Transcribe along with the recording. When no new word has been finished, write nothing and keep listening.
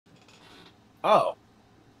Oh,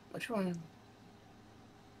 which one?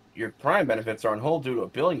 Your Prime benefits are on hold due to a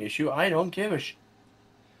billing issue. I don't give a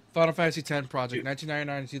Final Fantasy X Project, shoot.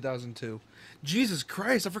 1999 to 2002. Jesus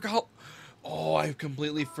Christ, I forgot. Oh, I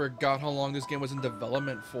completely forgot how long this game was in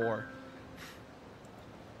development for.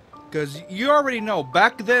 Because you already know,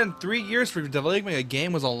 back then, 3 years for developing a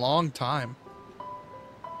game was a long time,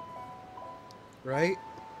 right?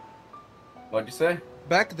 What'd you say?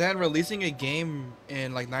 Back then, releasing a game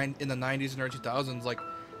in like in the 90s and early 2000s, like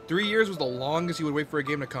 3 years was the longest you would wait for a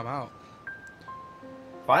game to come out.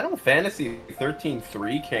 Final Fantasy 13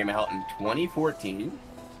 3 came out in 2014.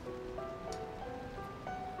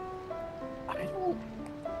 I don't.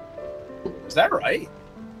 Is that right?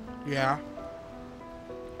 Yeah.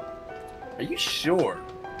 Are you sure?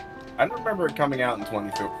 I don't remember it coming out in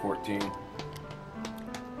 2014.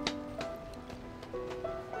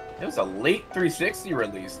 It was a late 360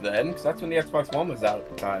 release then, because that's when the Xbox One was out at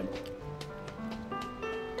the time.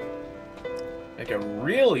 Like a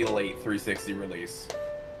really late 360 release.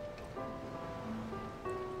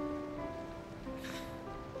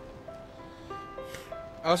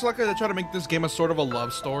 I also like that they try to make this game a sort of a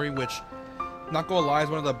love story, which, not gonna lie, is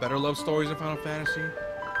one of the better love stories in Final Fantasy.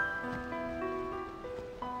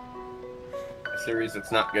 A series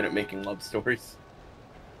that's not good at making love stories.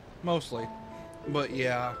 Mostly. But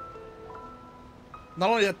yeah. Not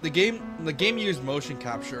only that, the game used motion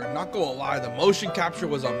capture. Not gonna lie, the motion capture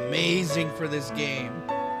was amazing for this game.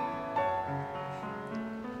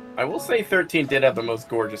 I will say 13 did have the most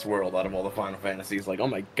gorgeous world out of all the Final Fantasies. Like, oh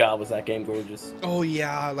my god, was that game gorgeous. Oh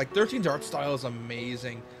yeah, like 13's art style is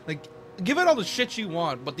amazing. Like, give it all the shit you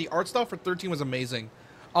want, but the art style for 13 was amazing.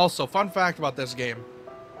 Also, fun fact about this game.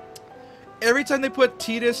 Every time they put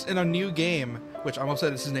Tidus in a new game, which I'm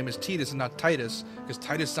upset his name is Tidus and not Titus, because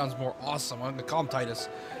Titus sounds more awesome, I'm gonna call him Titus,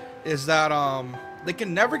 is that they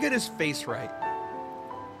can never get his face right.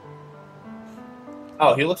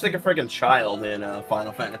 Oh, he looks like a freaking child in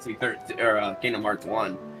Final Fantasy 13 or Kingdom Hearts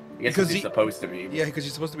 1. I guess Because he's supposed to be. yeah, because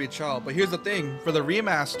he's supposed to be a child. But here's the thing: for the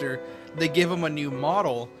remaster, they give him a new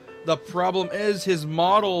model. The problem is his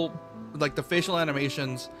model, like the facial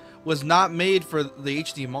animations, was not made for the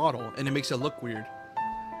HD model, and it makes it look weird.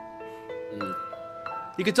 Mm.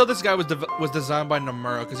 You can tell this guy was designed by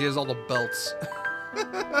Nomura because he has all the belts.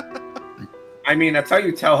 I mean, that's how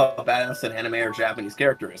you tell how badass an anime or Japanese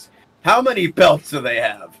character is. How many belts do they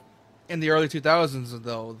have? In the early 2000s,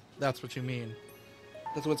 though, that's what you mean.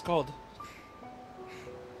 That's what it's called.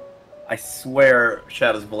 I swear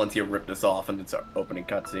Shadows of Valentia ripped us off in its opening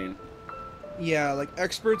cutscene. Yeah, like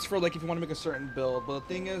experts for like if you want to make a certain build. But the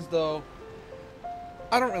thing is, though,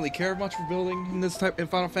 I don't really care much for building in this type in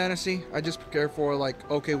Final Fantasy. I just care for like,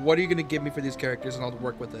 okay, what are you gonna give me for these characters, and I'll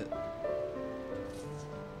work with it.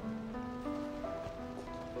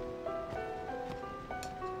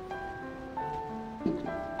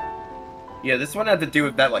 Yeah, this one had to do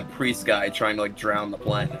with that like priest guy trying to like drown the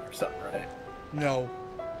planet or something, right? No.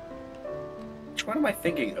 Which one am I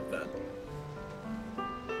thinking of then?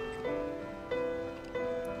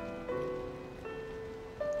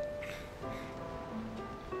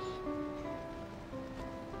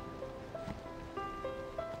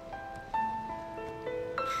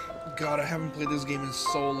 God, I haven't played this game in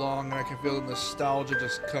so long, and I can feel the nostalgia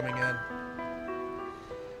just coming in.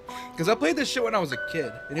 Because I played this shit when I was a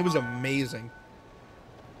kid, and it was amazing.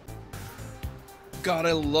 God,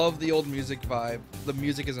 I love the old music vibe. The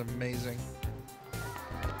music is amazing.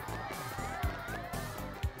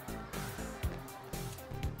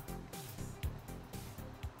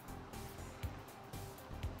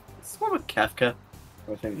 Is this one with Kefka?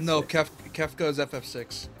 Or I think it's No, six. Kefka is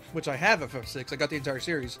FF6, which I have FF6. I got the entire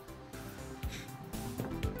series.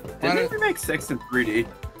 Didn't they remake 6 in 3D?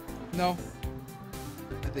 No.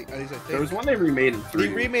 At least I think. There was one they remade in 3D. They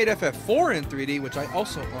remade FF4 in 3D, which I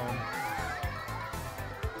also own.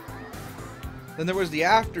 Then there was the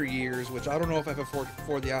After Years, which I don't know if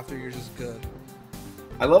FF4 the After Years is good.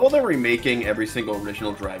 I love how they're remaking every single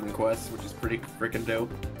original Dragon Quest, which is pretty freaking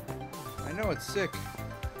dope. I know, it's sick.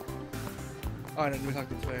 Oh, I didn't even talk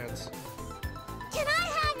to the fans. Can I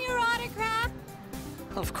have your autograph?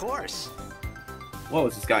 Of course. What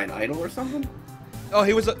was this guy, an idol or something? Oh,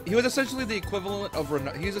 he was essentially the equivalent of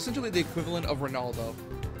Ronaldo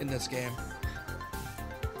in this game.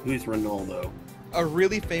 Who's Ronaldo? A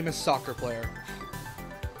really famous soccer player.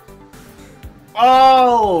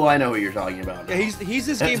 Oh, I know what you're talking about. Yeah, he's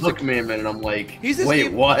this That game's took me a minute. I'm like, He's this wait,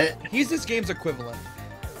 game- what? he's this game's equivalent.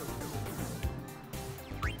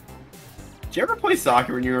 Did you ever play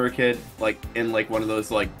soccer when you were a kid? Like in like one of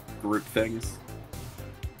those like group things?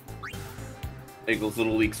 Like those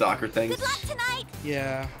little league soccer things? Good luck tonight.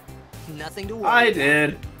 Yeah. Nothing to worry I about.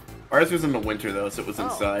 did. Ours was in the winter though, so it was Oh,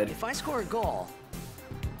 inside. if I score a goal,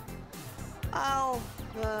 I'll,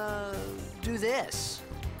 do this.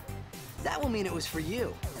 That will mean it was for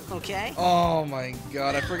you, okay? Oh my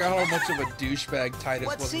god, I forgot how much of a douchebag Titus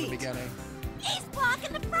What was in the seat? beginning. He's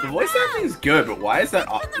blocking the front The voice row. acting is good, but why is that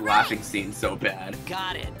laughing scene so bad?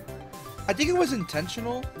 Got it. I think it was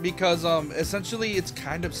intentional because essentially it's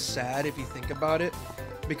kind of sad if you think about it.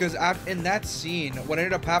 Because in that scene, what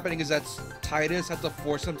ended up happening is that Titus had to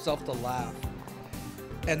force himself to laugh.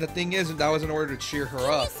 And the thing is, that was in order to cheer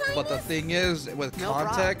her up. But the thing is, with No problem.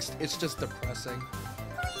 context, it's just depressing.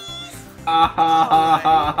 Ha ha ha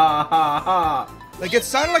ha ha ha ha. Like, it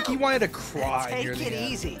sounded like he wanted to cry near Take the it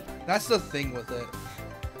end. easy. That's the thing with it.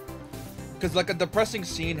 Because, like, a depressing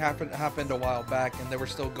scene happened a while back, and they were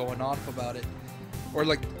still going off about it. Or,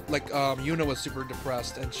 like Yuna was super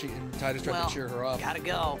depressed, and Titus tried Well, to cheer her up. gotta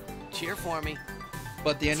go. Cheer for me.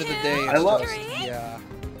 But at the end of the day, I it's love- just, yeah.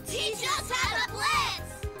 Teach us how to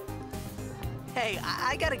blitz. Hey,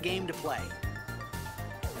 I got a game to play.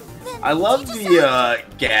 Then I love teach us the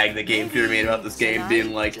gag the Game Theory made about this game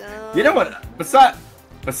being like, you know what?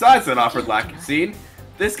 Besides an awkward lack of scene,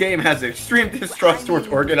 this game has extreme distrust towards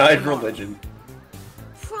organized religion.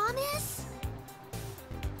 Promise?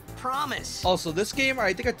 Promise. Also, this game,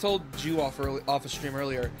 I think I told you off a stream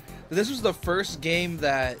earlier, that this was the first game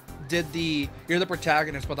that did the you're the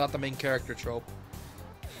protagonist but not the main character trope.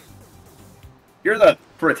 You're the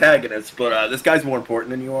protagonist, but this guy's more important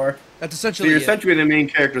than you are. That's So essentially you're it. essentially the main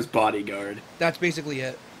character's bodyguard. That's basically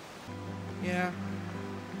it. Yeah.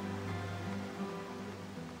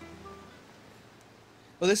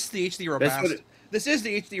 Well, this is the HD That's what remaster. it- This is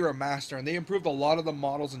the HD remaster, and they improved a lot of the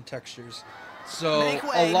models and textures. So Make a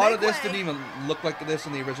way, lot make of this way. didn't even look like this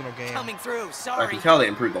in the original game. Coming through. I Sorry. can tell they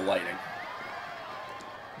improved the lighting.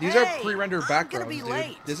 These are Hey, pre-rendered I'm backgrounds, gonna be dude.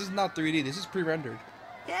 late. This is not 3D. This is pre-rendered.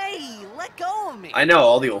 Hey, let go of me. I know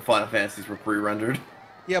all the old Final Fantasies were pre-rendered.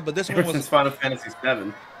 Yeah, but this Ever one since was. Final Fantasy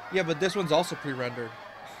VII. Yeah, but this one's also pre-rendered.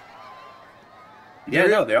 Yeah,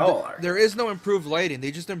 no, they all are. There is no improved lighting.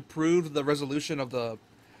 They just improved the resolution of the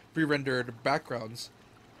pre-rendered backgrounds.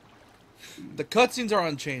 The cutscenes are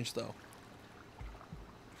unchanged, though.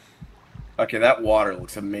 Okay, that water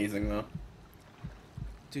looks amazing, though.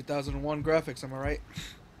 2001 graphics, am I right?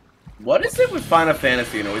 What is it with Final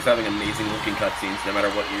Fantasy and always having amazing looking cutscenes, no matter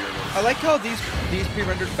what year it I is? like how these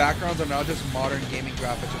pre-rendered backgrounds are now just modern gaming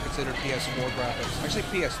graphics or considered PS4 graphics. Actually,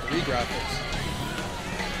 PS3 graphics.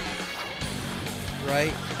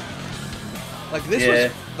 Right? Like this Yeah.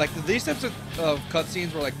 was like these types of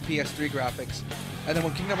cutscenes were like PS3 graphics, and then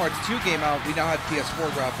when Kingdom Hearts 2 came out, we now had PS4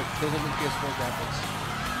 graphics. Those were PS4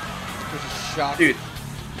 graphics, which is shocking. Dude,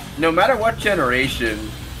 no matter what generation,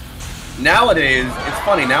 nowadays, it's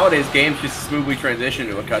funny, nowadays games just smoothly transition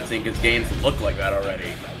to a cutscene because games look like that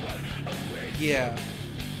already. Yeah,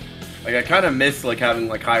 Like, I kind of miss, like, having,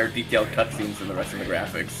 like, higher detailed cutscenes than the rest of the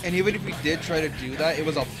graphics. and even if we did try to do that, it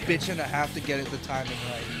was a bitch and a half to get it the timing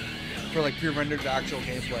right for like pre-rendered actual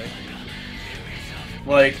gameplay.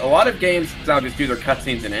 Like, a lot of games now just do their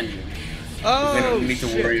cutscenes in engine. 'Cause they Oh don't need to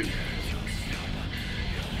shit! worry.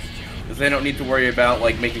 Because they don't need to worry about,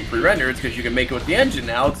 like, making pre-renders, because you can make it with the engine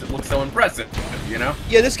now, because it looks so impressive, you know?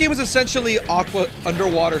 Yeah, this game is essentially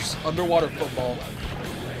underwater football.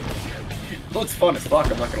 It looks fun as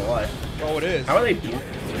fuck, I'm not gonna lie. Oh, it is. How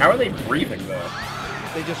are they breathing, though?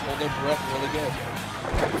 They just hold their breath really good.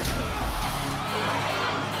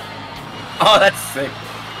 Oh, that's sick.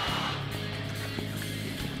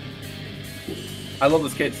 I love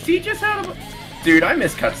this kid. See just how to... Dude, I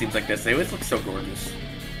miss cutscenes like this. They always look so gorgeous.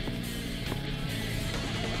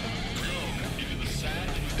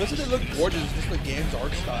 Doesn't it look gorgeous? It's just the game's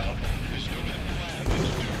art style.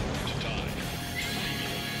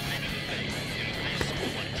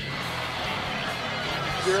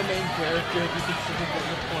 You're a main character. You can sit there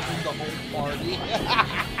and the whole party.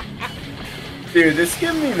 Dude, this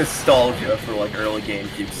gives me nostalgia for, like, early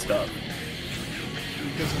GameCube stuff.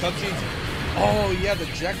 Because cutscenes. Oh yeah, the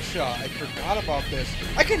jet shot. I forgot about this.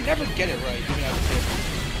 I can never get it right, even as a kid.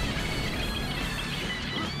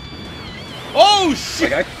 Oh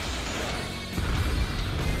shit! Like,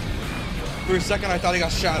 For a second, I thought he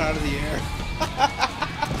got shot out of the air.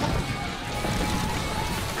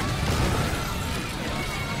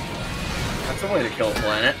 that's a way to kill a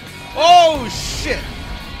planet. Oh shit!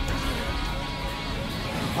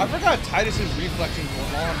 I forgot Titus's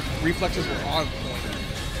reflexes were on point.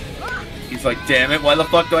 He's like, damn it, why the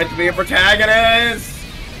fuck do I have to be a protagonist?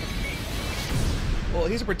 Well,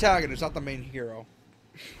 he's a protagonist, not the main hero.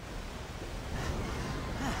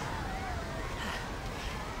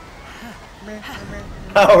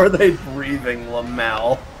 How are they breathing,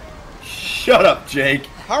 Lamau? Shut up, Jake.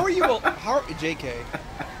 How are you? JK.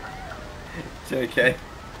 JK.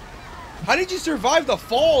 How did you survive the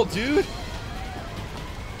fall, dude?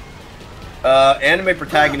 Anime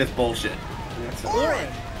protagonist bullshit. Orin!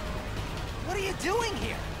 What are you doing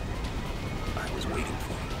here? I was waiting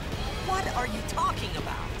for you. What are you talking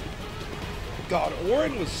about? God,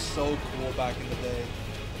 Orin was so cool back in the day.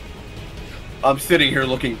 I'm sitting here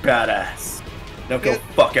looking badass. Now go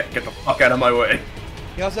get the fuck out of my way.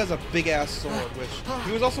 He also has a big ass sword, which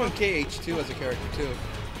he was also in KH2 as a character too.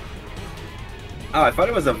 Oh, I thought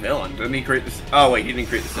it was a villain. Didn't he create this? Oh wait, he didn't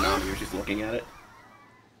create the tsunami. He was just looking at it.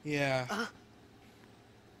 Yeah.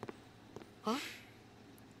 Huh?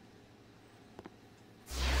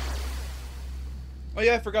 Oh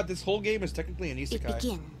yeah, I forgot this whole game is technically an It isekai.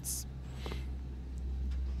 begins.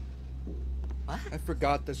 I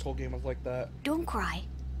forgot this whole game was like that. Don't cry.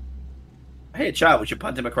 Hey, child, we should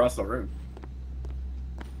punt him across the room.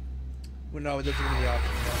 Well, no, it doesn't give me the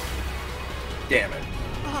option. Damn it.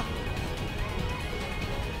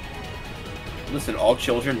 Listen, all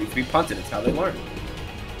children need to be punted. It's how they learn.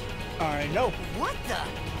 I know. What the?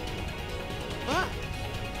 Huh?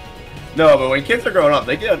 No, but when kids are growing up,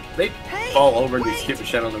 they Hey, fall over and do wait! stupid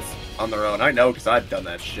shit on their own. I know, because I've done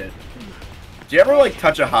that shit. Do you ever, like,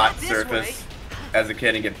 touch a hot Not this surface as a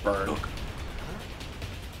kid and get burned?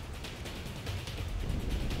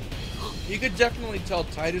 You could definitely tell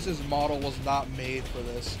Titus's model was not made for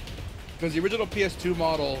this, because the original PS2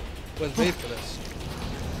 model was made for this.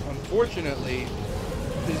 Unfortunately,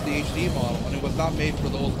 this is the HD model, and it was not made for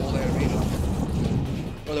those old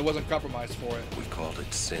animations, or there wasn't compromise for it. We called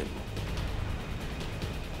it Sin.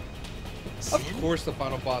 Of course, the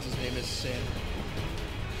final boss's name is Sin.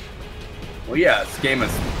 Well, yeah, this game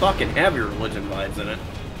has fucking heavy religion vibes in it,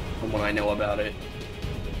 from what I know about it.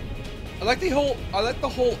 I like the whole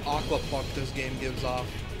aquapunk this game gives off.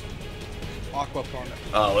 Aquapunk.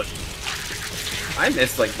 Oh, I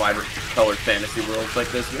miss, like, vibrant colored fantasy worlds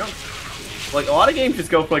like this. You know, like, a lot of games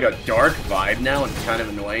just go for, like, a dark vibe now, and it's kind of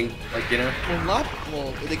annoying. Like, you know?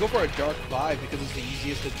 Well, they go for a dark vibe because it's the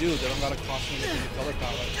easiest to do. They don't gotta constantly do the color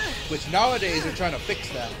palette. Which nowadays they're trying to fix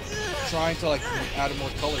that. Trying to, like, add more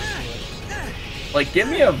colors to it. Like, give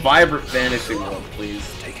me a vibrant fantasy world, please.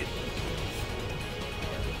 Take it.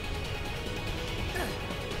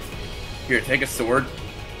 Here, take a sword.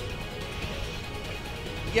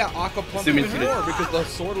 Yeah, aquapunk Assuming even you did- more because the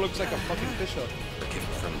sword looks like a fucking fishhook. A gift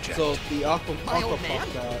from Jack. So the old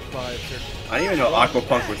aquapunk man. vibes are... I didn't even know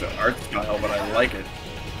Aquapunk was an art style, but I like it.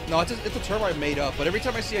 No, it's a term I made up, but every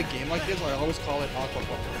time I see a game like this, I always call it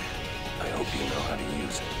aquapunk. I hope you know how to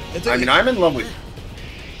use it. It's I mean, I'm in love with...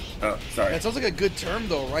 Oh, sorry. It sounds like a good term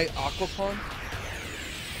though, right? Aquapunk?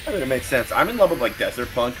 I mean, it makes sense. I'm in love with, like, desert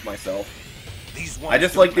punk myself. These I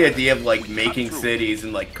just like the idea of, like, making cities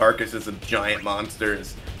and, like, carcasses of giant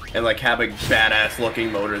monsters and, like, having badass looking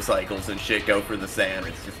motorcycles and shit go for the sand.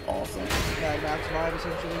 It's just awesome. Mad Max vibe,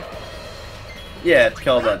 essentially. Yeah, it's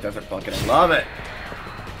called desert punk and I love it.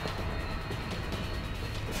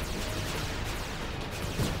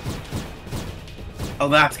 Oh,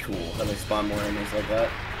 that's cool how they spawn more enemies like that.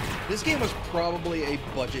 This game was probably a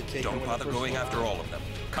budget taker. Don't when it bother first going came after out. all of them.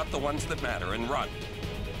 Cut the ones that matter and run.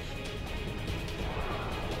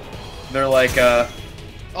 They're like,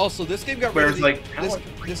 Also, this game got rid of Whereas, the,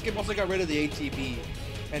 like, this game also got rid of the ATB,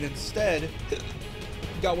 and instead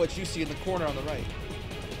got what you see in the corner on the right.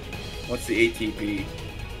 what's the ATP?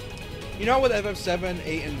 You know how with FF7,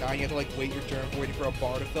 8, and 9, you have to like wait your turn waiting for a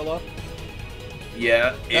bar to fill up?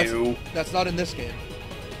 Yeah, That's, ew. that's not in this game.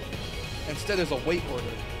 Instead, there's a wait order.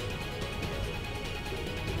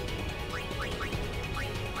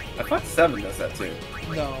 I thought 7 does that too.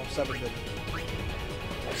 No, 7 didn't.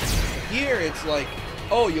 Here, it's like,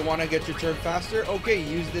 oh, you want to get your turn faster? Okay,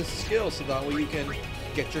 use this skill so that way you can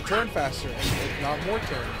get your turn faster and take not more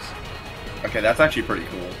turns. Okay, that's actually pretty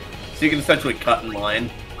cool. So you can essentially cut in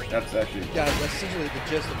line. That's actually... Yeah, that's essentially the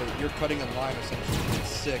gist of it. You're cutting in line, essentially. It's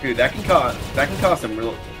sick. Dude, that can cost some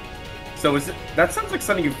real... So is it... That sounds like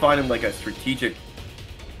something you find in, like, a strategic...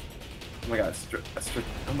 Oh my god,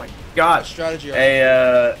 oh my god! Strategy.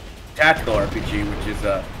 A, tactical RPG, which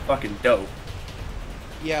is, fucking dope.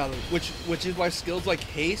 Yeah, which is why skills like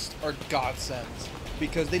haste are godsends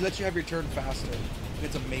because they let you have your turn faster. And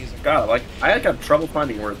it's amazing. God, like, I have trouble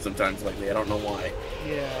finding words sometimes lately. I don't know why.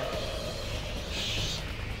 Yeah.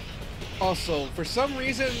 Also, for some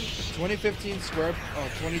reason, 2013 Square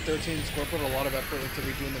put a lot of effort into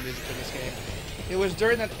redoing the music for this game. It was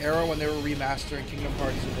during that era when they were remastering Kingdom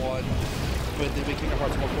Hearts 1, but they did Kingdom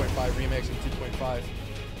Hearts 1.5 remix and 2.5.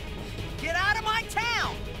 Get out of my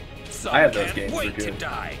town! Some I have those can't games, wait they're to good.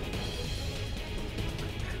 die.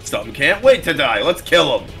 Some can't wait to die. Let's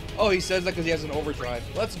kill him. Oh, he says that because he has an overdrive.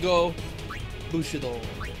 Let's go. Bushido.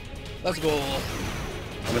 Let's go.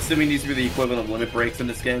 I'm assuming these are the equivalent of limit breaks in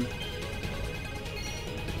this game. Want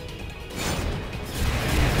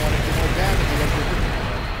to do more damage?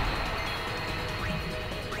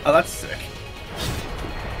 Oh, that's sick.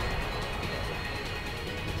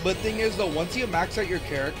 But thing is, though, once you max out your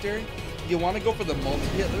character, you want to go for the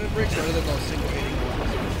multi-hit limit breaks rather than those single hitting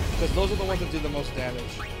ones. Because those are the ones that do the most damage.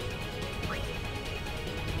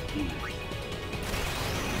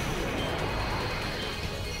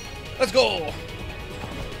 Let's go!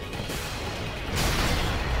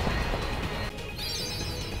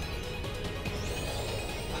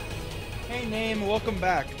 Hey, Name, welcome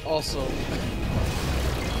back. Also, look,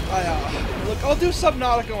 I'll do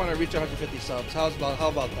Subnautica when I reach 150 subs. How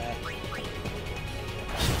about that?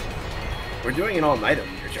 We're doing an all-nighter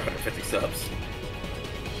when you're 150 subs.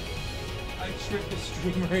 I tricked the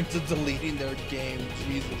streamer into deleting their game.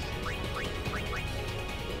 Jesus.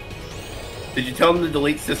 Did you tell them to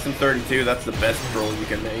delete System 32? That's the best troll you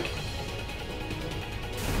can make.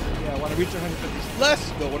 Yeah, when I reach 150,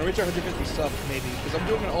 let's go. When I reach 150 subs, maybe, because I'm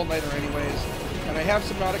doing an all-nighter anyways, and I have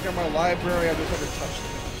Subnautica in my library. I just haven't touched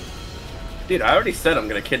it. Dude, I already said I'm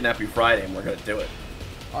gonna kidnap you Friday, and we're gonna do it.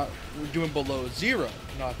 We're doing below zero,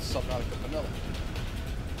 not Subnautica vanilla.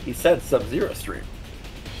 He said Sub-Zero stream.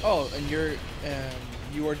 Oh, and you're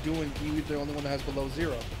the only one that has below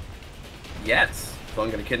zero. Yes. So I'm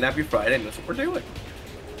gonna kidnap you Friday, and that's what we're doing.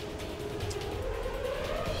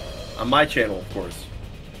 On my channel, of course.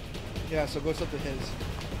 Yeah, so go sub to his.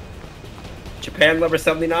 Japan Lover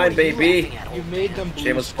 79, baby. You made them blue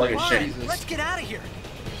Shameless plug and screen. shit. Jesus. Let's get out of here.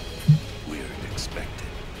 Weird expected.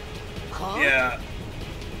 Huh? Yeah.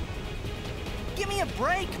 Give me a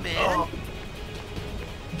break, man. Oh.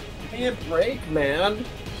 Give me a break, man.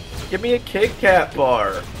 Give me a Kit Kat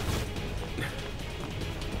bar.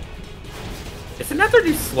 Isn't that their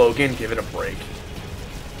new slogan? Give it a break.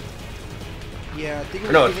 Yeah, I think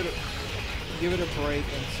it No, was give it a break,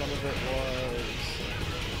 and some of it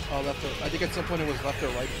was left or, I think at some point it was left or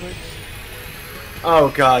right click. Oh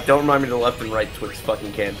god, don't remind me of the left and right Twix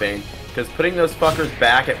fucking campaign. Because putting those fuckers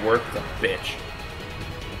back at work is a bitch.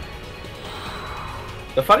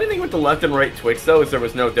 The funny thing with the left and right Twix, though, is there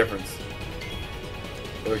was no difference.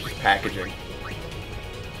 It was just packaging.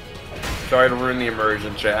 Sorry to ruin the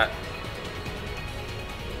immersion, chat.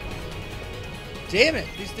 Damn it!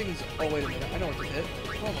 These things. Oh wait a minute, I know what to hit.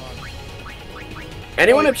 Hold on.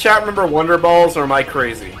 Anyone in chat remember Wonder Balls, or am I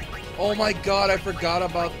crazy? Oh my god, I forgot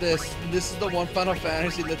about this. This is the one Final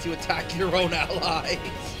Fantasy that lets you attack your own allies.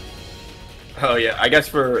 Oh yeah, I guess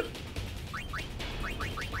for...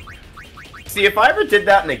 See, if I ever did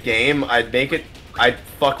that in a game, I'd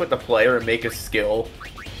fuck with the player and make a skill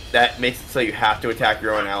that makes it so you have to attack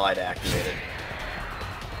your own ally to activate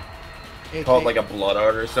it. Call it like a blood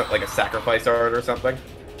art or something, like a sacrifice art or something.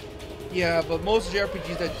 Yeah, but most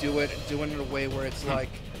JRPGs that do it in a way where it's like,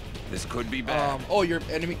 This could be bad. oh, your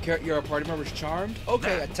party member's charmed.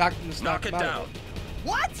 Okay, Nah, attack them to knock knock it them out. down.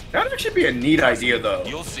 What? That would actually be a neat idea, though.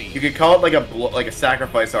 You'll see. You could call it like a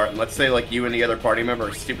sacrifice art, and let's say like you and the other party member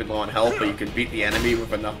are stupid low on health, but you can beat the enemy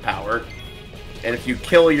with enough power. And if you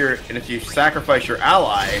sacrifice your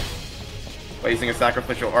ally by using a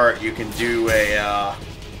sacrificial art, you can do a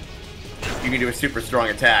super strong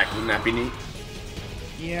attack. Wouldn't that be neat?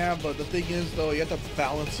 Yeah, but the thing is, though, you have to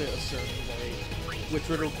balance it a certain way, which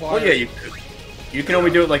would require. Well, yeah, you could. You can only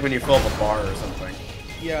do it like when you fill up a bar or something.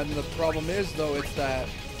 Yeah, and the problem is, though, it's that.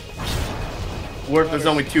 Or if there's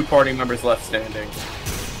only 2 party members left standing.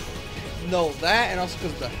 No, that and also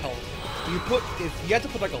because of the health. You have to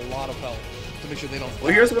put like a lot of health to make sure they don't.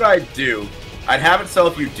 Well, here's what I'd do. I'd have it so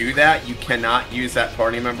if you do that, you cannot use that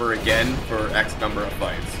party member again for X number of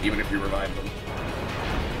fights, even if you revive them.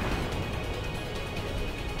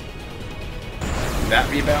 Would that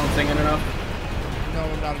be balancing it enough? No,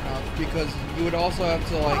 not enough, because you would also have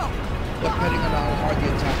to like, depending on how hard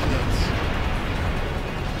the attack hits.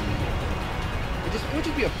 It would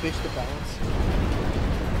just be a bitch to balance.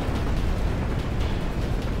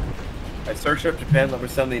 I searched up Japan Lover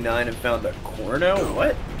 79 and found a Corno?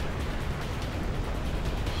 What?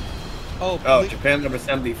 Oh, Oh, Japan Lover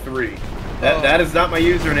 73. That is not my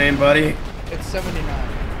username, buddy. It's 79.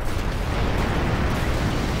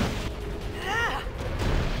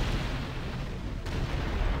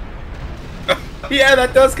 Yeah,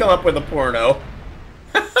 that does come up with a porno.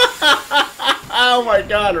 Oh my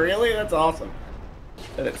god, really? That's awesome.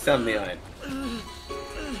 And it's 79.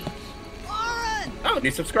 Oh,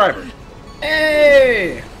 new subscriber.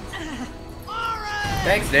 Hey!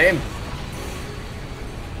 Thanks, Dame.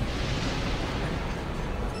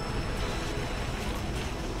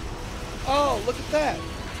 Oh, look at that!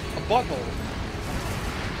 A butthole.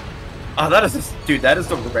 Oh, that is just, dude. That is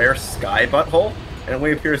the rare sky butthole, and it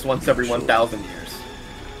only appears once every 1,000 years.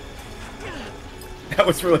 That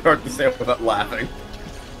was really hard to say without laughing.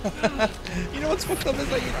 You know what's fucked up is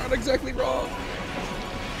that you're not exactly wrong.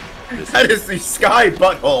 That is the sky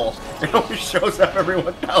butthole. It only shows up every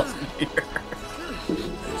 1,000 years.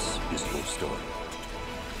 This is your story.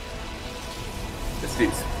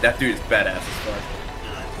 That dude is badass as fuck.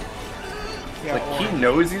 Yeah, Like, he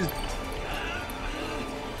knows he's... It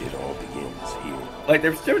all begins here. Like,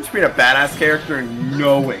 there's a difference between a badass character and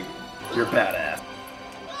knowing you're badass.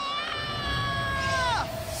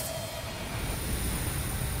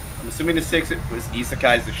 I'm assuming the 6 was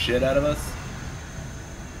isekais the shit out of us.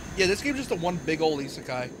 Yeah, this game's just a one big old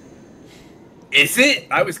isekai. Is it?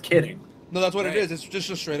 I was kidding. No, that's what it Hey. is. It's just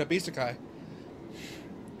a straight up isekai.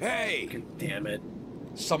 Hey! God damn it.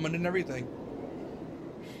 Summoned and everything.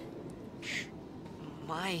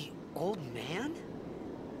 My old man?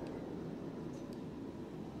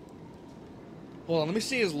 Hold on, let me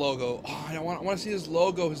see his logo. Oh, I want to see his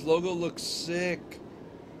logo. His logo looks sick.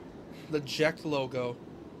 The Jekt logo.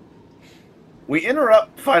 We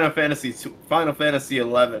interrupt Final Fantasy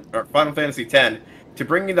 11 or Final Fantasy 10 to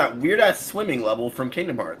bring you that weird ass swimming level from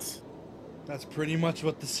Kingdom Hearts. That's pretty much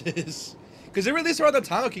what this is. Because they released around the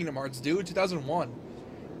time of Kingdom Hearts, dude, 2001.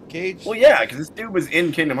 Cage. Well, yeah, because this dude was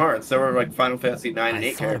in Kingdom Hearts. There were like Final Fantasy 9 and I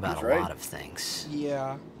 8 thought characters, about a right? lot of things.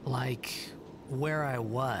 Yeah. Like where I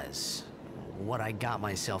was, what I got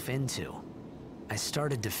myself into. I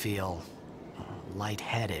started to feel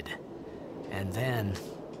lightheaded, and then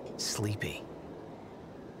sleepy.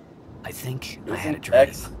 I think I had a dream.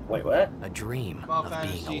 Wait, what? A dream Final of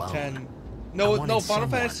being Fantasy alone. 10. I No, wanted Final someone,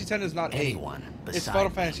 Fantasy 10 is not 8. anyone It's beside Final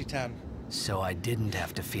me, Fantasy 10. so I didn't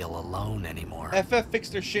have to feel alone anymore. FF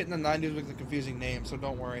fixed their shit in the 90s with a confusing name, so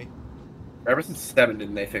don't worry. Ever since 7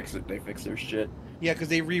 didn't they fix it? They fixed their shit. Yeah, because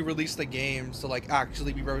they re-released the games to like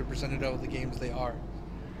actually be representative of the games they are.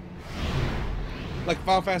 Like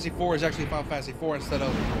Final Fantasy 4 is actually Final Fantasy 4 instead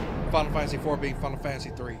of Final Fantasy 4 being Final Fantasy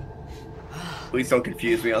 3. Please don't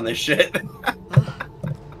confuse me on this shit.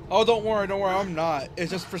 Oh, don't worry, I'm not. It's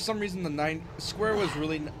just for some reason Square was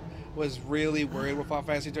really worried with Final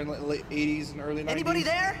Fantasy during the late 80s and early 90s. Anybody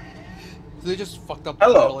there? So they just fucked up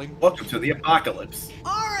Hello, titling. welcome to the apocalypse.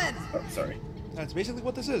 Oren! Oh, sorry. That's basically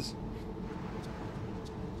what this is.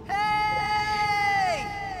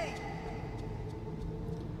 Hey!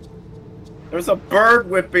 There's a bird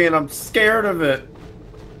whipping and I'm scared of it.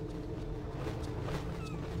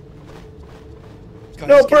 God,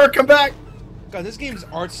 No, this game- bird, come back! God, this game's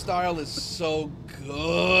art style is so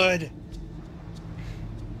good.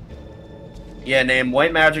 Yeah, name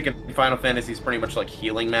white magic in Final Fantasy is pretty much like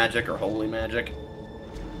healing magic or holy magic.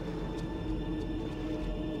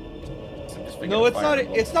 So just figure No, out it's not.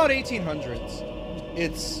 fireball. It's not 1800s.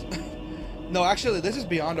 It's no. Actually, this is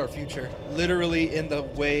beyond our future. Literally in the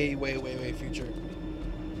way future.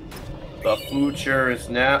 The future is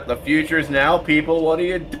now. The future is now, people. What are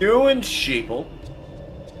you doing, sheeple?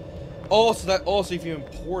 Oh, so that also if you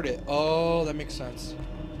import it. Oh, that makes sense.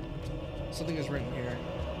 Something is written here.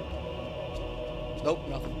 Nope,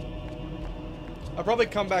 nothing. I'll probably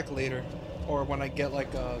come back later, or when I get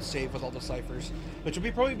like a save with all the ciphers, which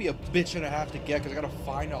will probably be a bitch and a half to get because I gotta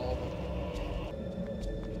find all of them.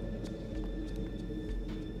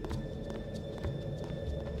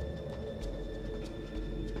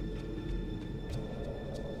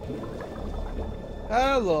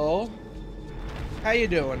 Hello. How you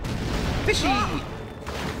doing? Fishy!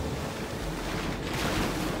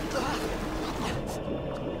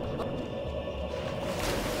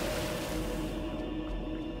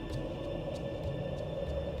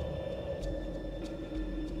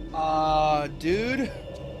 Dude?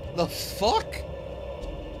 The fuck?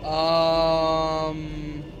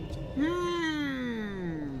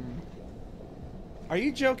 Are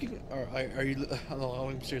you joking? Or are you, no,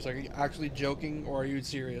 I'm serious. Are you actually joking or are you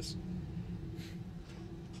serious?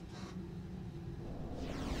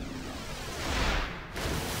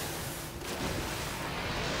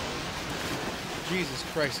 Jesus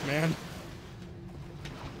Christ, man.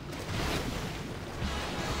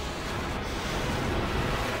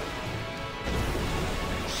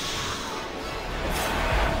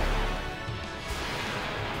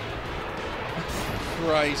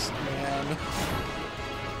 Christ, man.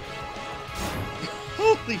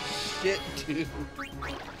 Holy shit, dude.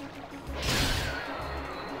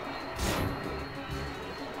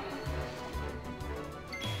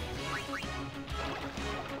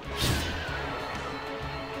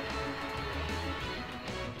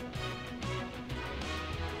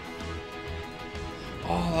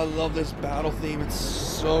 Oh, I love this battle theme. It's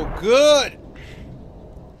so good.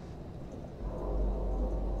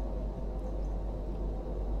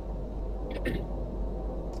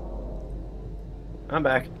 I'm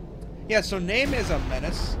back. Yeah, so name is a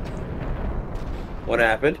menace. What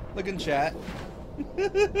happened? Look in chat.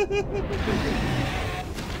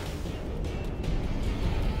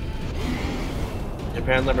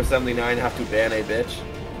 Japan number 79 have to ban a bitch.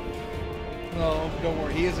 No, don't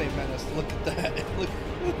worry. He is a menace. Look at that. Look.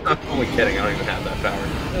 I'm only kidding. I don't even have that power.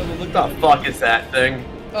 No, look What the fuck is that thing?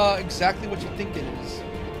 Exactly what you think it is.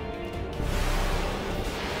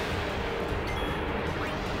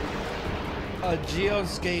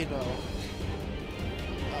 Geoscado.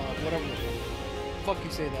 Whatever the fuck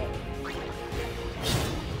you say that.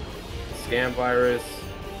 Scam virus.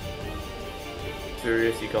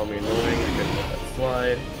 Serious, you called me annoying. I couldn't let that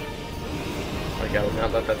slide. Like I would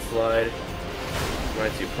not let that slide.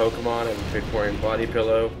 Reminds you of Pokemon and Victorian body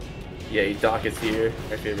pillow. Yeah, Doc is here.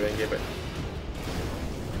 My favorite game, but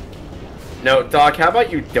no, Doc. How about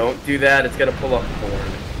you don't do that? It's gonna pull up porn.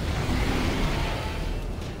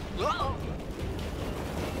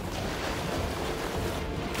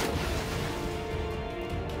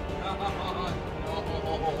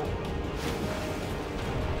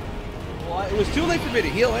 Well, it was too late for me to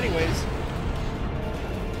heal, anyways.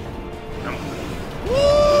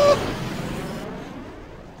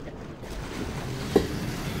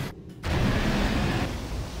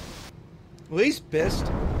 Well, he's pissed.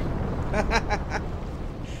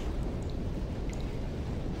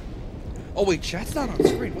 Oh wait, chat's not on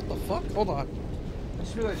screen. What the fuck? Hold on. I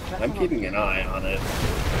just realized chat's I'm not keeping an eye on it.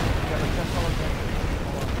 Yeah, but chat's not on screen.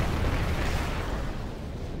 Hold on.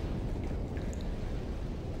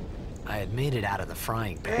 I had made it out of the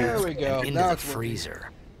frying pan There we go. and into Now the it's working.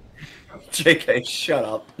 freezer. JK, shut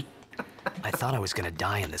up. I thought I was gonna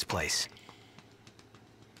die in this place.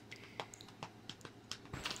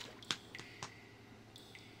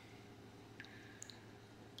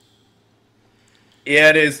 Yeah,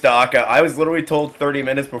 it is, Doc. I was literally told 30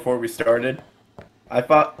 minutes before we started. I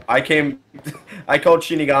thought I came. I called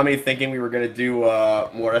Shinigami thinking we were gonna do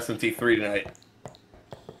more SMT3 tonight.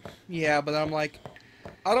 Yeah, but I'm like,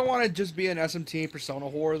 I don't want to just be an SMT and Persona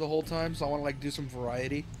horror the whole time, so I want to like do some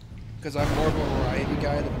variety. Because I'm more of a variety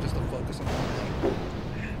guy than just to focus on one thing.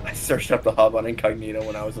 I searched up the hub on incognito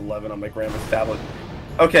when I was 11 on my grandma's tablet.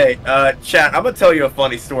 Okay, chat. I'm gonna tell you a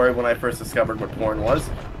funny story when I first discovered what porn was.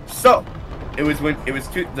 So, it was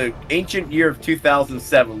the ancient year of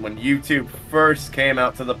 2007 when YouTube first came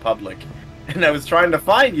out to the public, and I was trying to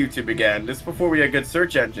find YouTube again just before we had good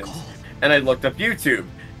search engines, and I looked up YouTube.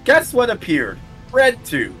 Guess what appeared?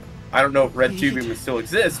 RedTube. I don't know if RedTube even still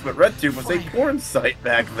exists, but RedTube was a porn site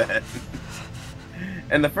back then.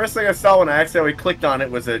 And the first thing I saw when I accidentally clicked on it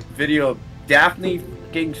was a video of Daphne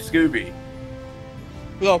fucking Scooby.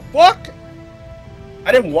 The fuck?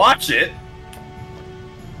 I didn't watch it.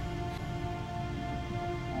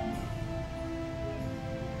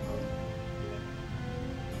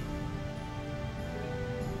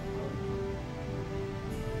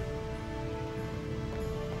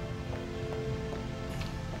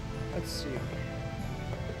 Let's see.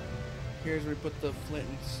 Here's where we put the Flint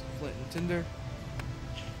and Tinder.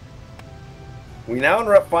 We now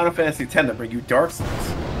interrupt Final Fantasy X to bring you Dark Souls.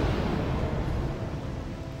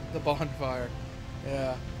 The bonfire.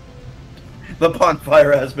 Yeah. The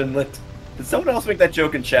bonfire has been lit. Did someone else make that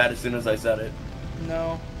joke in chat as soon as I said it?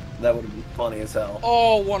 No. That would have been funny as hell.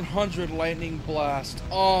 Oh, 100 lightning blast.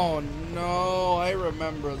 Oh no, I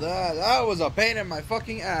remember that. That was a pain in my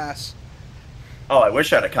fucking ass. Oh, I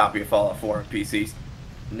wish I had a copy of Fallout 4 on PC.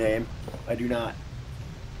 Name. I do not.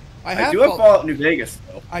 I do have Fallout New Vegas,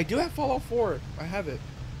 though. I do have Fallout 4. I have it.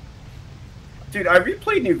 Dude, I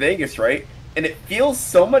replayed New Vegas, right? And it feels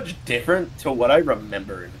so much different to what I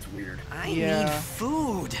remember, and it's weird. I Yeah. need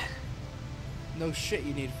food. No shit,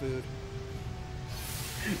 you need food.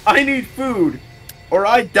 I need food, or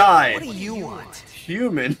I die. What do you want?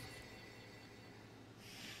 Human.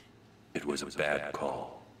 It was a bad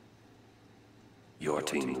call. Your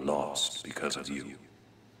team lost because of you.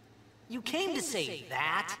 You came to say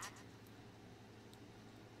that?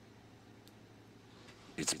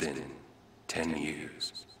 It's been 10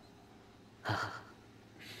 years.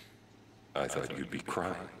 I thought you'd be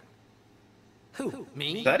crying. Who?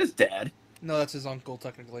 Me? That is dad. No, that's his uncle,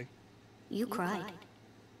 technically. You cried.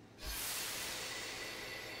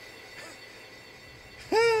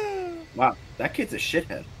 Wow, that kid's a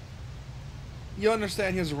shithead. You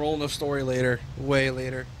understand his role in the story later. Way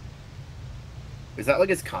later. Is that like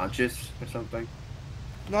his conscious or something?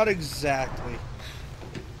 Not exactly.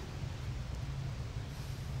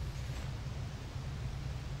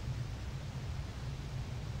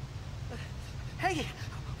 Hey,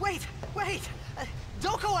 wait!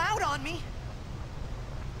 Don't go out on me!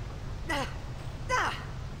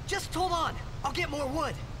 Just hold on. I'll get more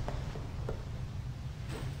wood.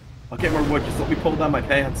 I'll get more wood. Just let me pull down my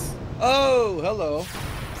pants. Oh, hello.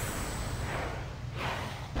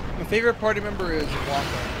 My favorite party member is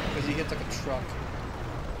Walker because he hits like a truck.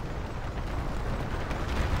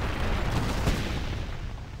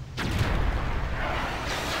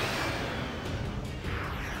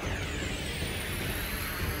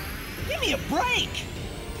 Give me a break!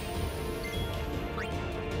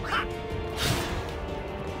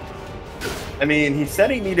 I mean, he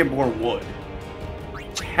said he needed more wood.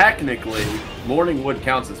 Technically, morning wood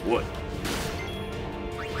counts as wood.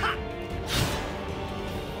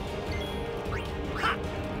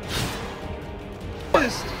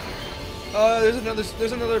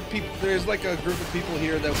 There's like a group of people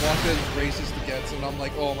here that walk as racist against, and I'm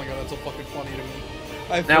like, oh my god, that's so fucking funny to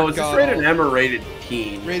me. Now, was this rated M or rated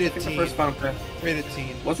teen? Rated I think teen. The first Final Fantasy. Rated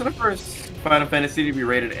teen. Wasn't the first Final Fantasy to be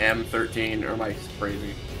rated M13, or am I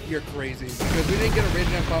crazy? You're crazy. Because we didn't get a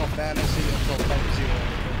rated M Final Fantasy until Type 0.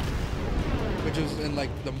 Which is in like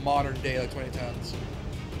the modern day, like 2010s.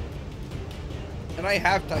 And I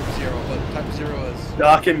have Type 0, but Type 0 is...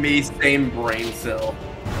 Doc and me, same brain cell.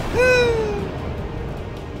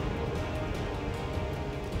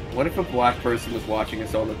 What if a black person was watching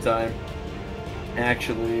us all the time?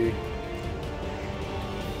 Actually...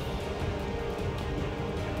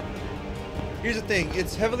 Here's the thing,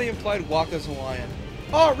 it's heavily implied Waka's Hawaiian.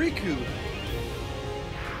 Oh, Riku!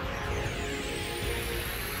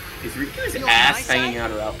 Is Riku's You on ass my hanging side?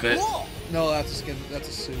 out her outfit? Cool. No, that's a skin, that's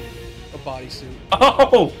a suit. A bodysuit.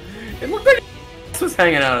 Oh! It looked like his ass was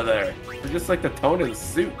hanging out of there. Or just like the tone of the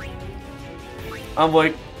suit. I'm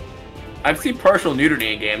like... I've seen partial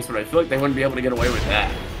nudity in games, but I feel like they wouldn't be able to get away with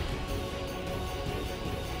that.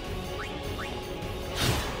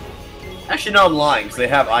 Actually, no, I'm lying, because they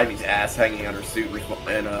have Ivy's ass hanging on her suit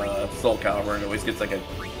in Soul Calibur, and it always gets like a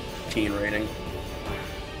teen rating.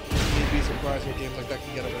 You'd be surprised what games like that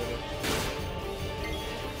can get away with.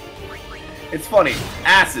 It's funny.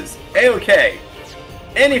 Asses. A-OK.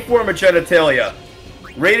 Any form of genitalia.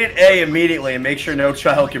 Rated A immediately and make sure no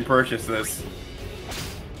child can purchase this.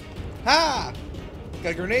 Ha! Got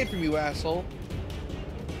a grenade from you, asshole.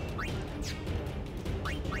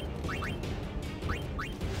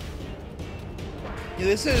 Yeah,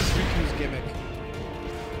 this is Riku's gimmick.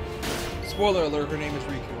 Spoiler alert, her name is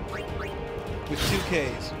Riku. With 2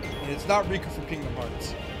 Ks. And it's not Riku from Kingdom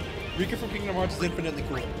Hearts. Riku from Kingdom Hearts is infinitely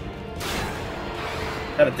cool.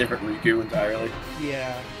 Got a different Riku entirely.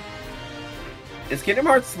 Yeah. Is Kingdom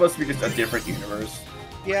Hearts supposed to be just a different universe?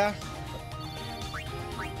 Yeah.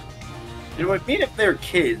 You know, I mean, if they're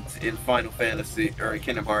kids in Final Fantasy, or in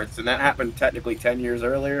Kingdom Hearts, and that happened technically 10 years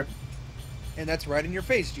earlier. And that's right in your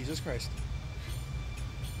face, Jesus Christ.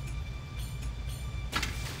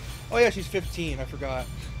 Oh yeah, she's 15, I forgot.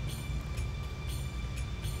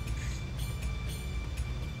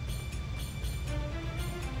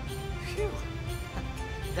 Phew.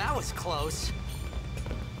 That was close.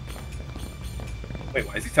 Wait,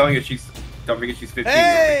 why is he telling her she's... Don't forget she's 15.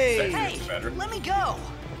 Hey! Hey! Better. Let me go.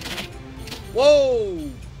 Whoa!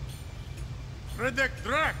 Fredek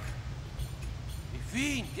Drak!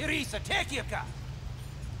 Ifin, Irisa, Tekiaka!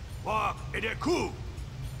 Wak, Edeku!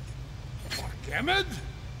 Kemed?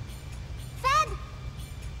 Fed!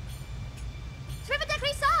 Srivatek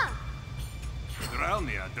Risa!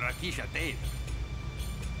 Dralnia, Drakisha Dave.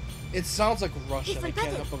 It sounds like Russian, I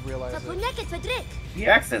can't help but realize it. Zapuneket Fedrik! The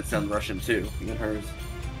accents sound Russian too, even hers.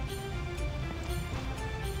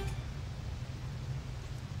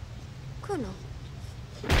 Kuno.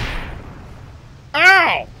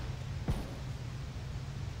 Ow!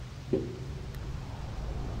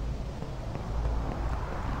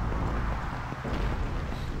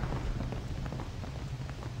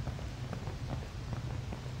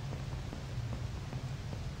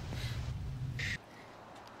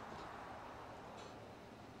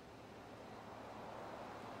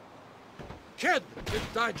 Kid, it's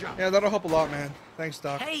Daija. Yeah, that'll help a lot, man. Thanks,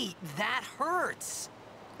 Doc. Hey, that hurts.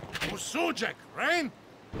 Usujek, Rain?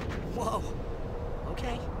 Whoa.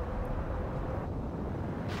 Okay.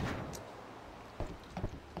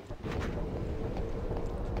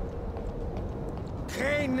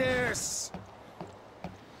 Canis!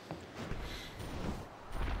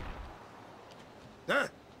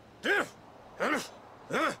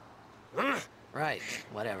 Right,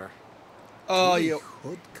 whatever. Oh,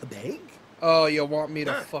 you want me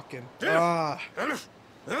to fucking... Ah.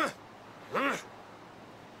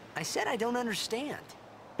 I said I don't understand.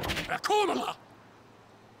 Akumala!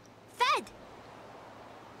 Fed!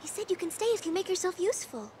 He said you can stay if you make yourself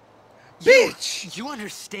useful. Bitch! You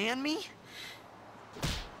understand me?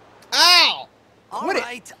 Ow! All What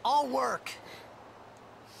right, I'll work.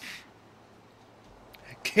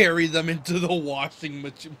 Carry them into the washing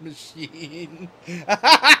machine.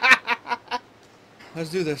 Let's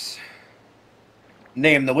do this.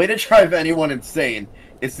 Name, the way to drive anyone insane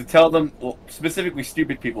is to tell them, well, specifically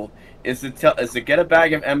stupid people, is to get a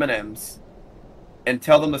bag of M&Ms and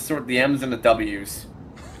tell them to sort the M's and the W's.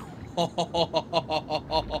 And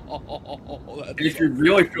if you're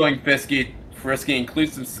really feeling frisky,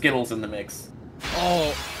 include some Skittles in the mix.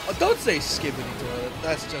 Oh, don't say skibbity toilet.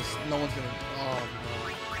 That's just, no one's gonna, oh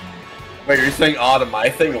Wait, are you saying "ah" to my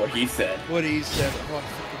thing or what he said? no. What he said, oh, I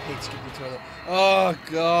fucking hate skibbity toilet. Oh,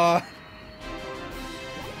 God.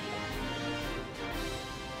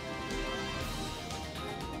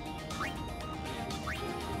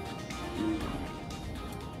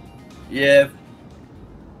 Yeah.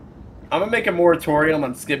 I'm gonna make a moratorium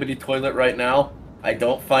on Skibbity Toilet right now. I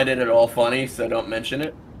don't find it at all funny, so don't mention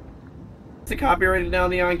it. Is it copyrighted now,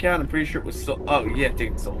 Neon Cat? I'm pretty sure it was sold. Oh, yeah,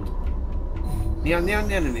 it's sold. Neon.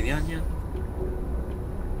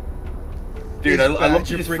 Dude, I love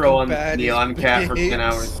to just throw on Neon Cat for 10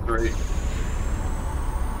 hours straight.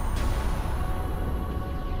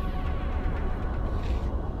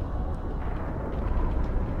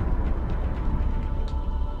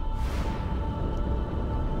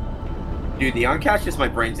 Dude, Neon Cat's just my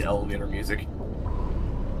brain's elevator music.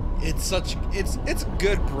 It's such, it's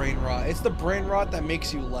good brain rot. It's the brain rot that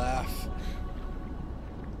makes you laugh.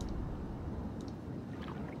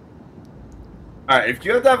 Alright, if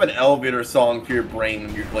you had to have an elevator song for your brain,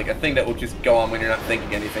 when you're, like a thing that will just go on when you're not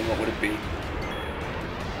thinking anything, what would it be?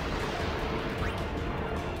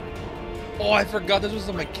 Oh, I forgot this was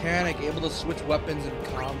a mechanic able to switch weapons in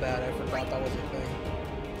combat. I forgot that was a thing.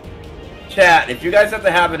 Chat, if you guys have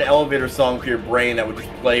to have an elevator song for your brain that would just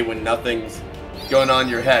play when nothing's going on in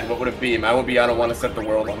your head, what would it be? Mine would be I Don't Want to Set the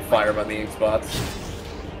World on Fire by the Ink Spots.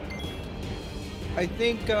 I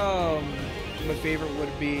think my favorite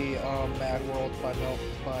would be Mad World by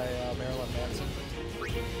Marilyn Manson.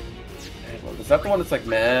 Is that the one that's like,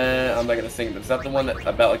 man, I'm not gonna sing, but is that the one that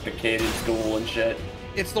about like the kid in school and shit?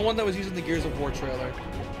 It's the one that was using the Gears of War trailer.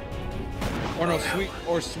 Or no,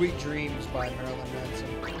 Sweet Dreams by Marilyn Manson.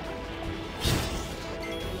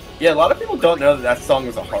 Yeah, a lot of people don't know that that song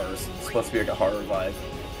was a horror. It's supposed to be like a horror vibe.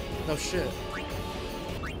 No shit.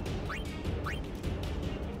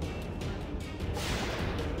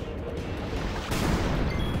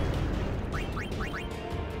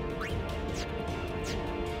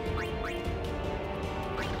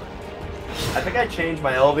 I think I changed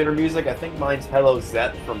my elevator music. I think mine's Hello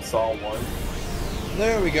Zet from Saw 1.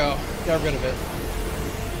 There we go. Got rid of it.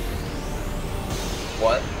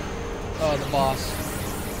 What? Oh, the boss.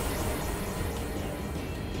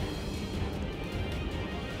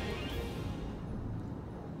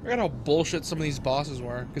 I forgot how bullshit some of these bosses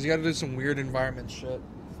were, because you gotta do some weird environment shit.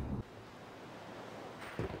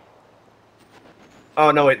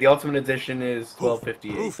 Oh no, wait, the Ultimate Edition is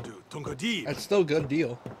 1258. That's still a good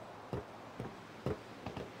deal.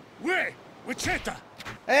 Wait, Wichita!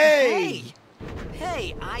 Hey!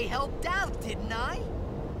 Hey, I helped out, didn't I?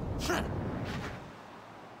 I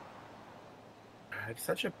have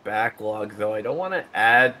such a backlog, though. I don't want to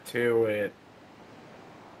add to it.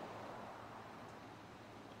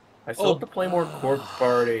 I still have to play more Corpse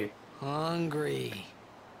Party. Hungry.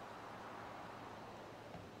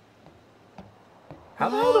 How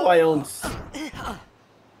the hell do I own...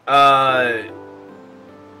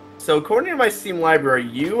 So according to my Steam library,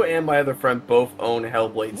 you and my other friend both own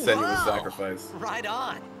Hellblade: Senua's Sacrifice. Right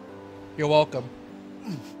on. You're welcome.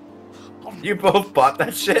 You both bought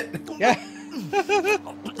that shit? Yeah.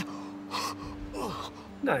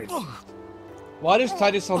 Nice. Why does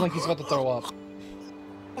Titus sound like he's about to throw up?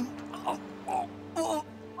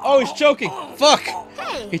 Oh, he's choking! Fuck!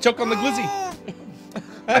 Hey! He choked on the glizzy.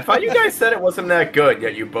 I thought you guys said it wasn't that good,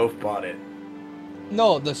 yet you both bought it.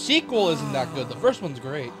 No, the sequel isn't that good. The first one's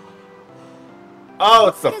great. Oh,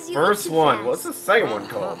 it's the Because you look first too one. fast. What's the second one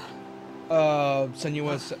called?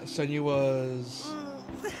 Senua's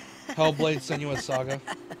Hellblade: Senua's Saga.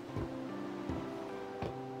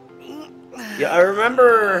 Yeah, I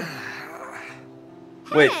remember...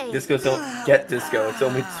 Wait, Hey. Disco's don't get Disco. It's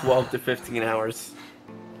only 12 to 15 hours.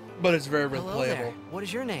 But it's very Hello there. replayable. What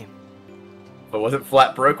is your name? If I wasn't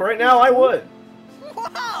flat broke right now, I would.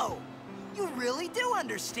 Whoa! You really do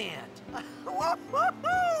understand.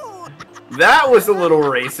 Woo-hoo-hoo! That was a little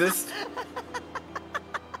racist.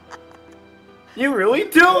 You really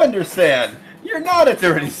do understand. You're not a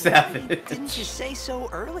dirty savage. Didn't you say so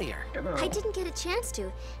earlier? You know. I didn't get a chance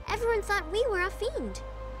to. Everyone thought we were a fiend.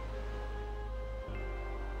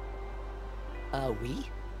 We?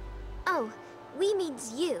 Oh, we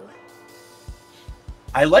means you.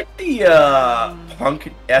 I like the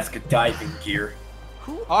punk-esque diving gear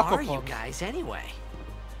Who Aquapunk. are you guys anyway?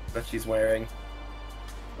 that she's wearing.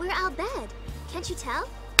 We're Albed. Can't you tell?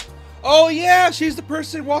 Oh yeah, she's the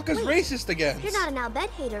person Waka's Wait, racist against. You're not an Albed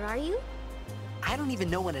hater, are you? I don't even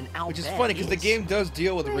know what an Albed Which is funny because the game does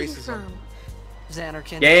deal with Where are you racism. from?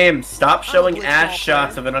 Xanarkin. Game, stop showing Blitzball ass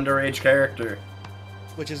shots player. of an underage character.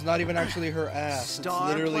 Which is not even actually her ass. Star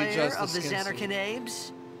it's literally player just of the skin Xanarkin suit.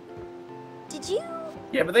 Abes? Did you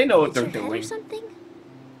Yeah, but they know what hit they're your head or doing. something?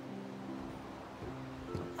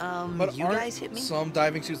 But You aren't guys hit me? some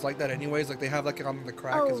diving suits like that anyways? Like they have like on the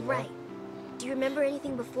crack Oh, as well. right. Do you remember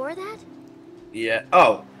anything before that? Yeah.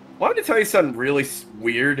 Oh, wanted to tell you something really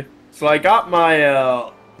weird. So I got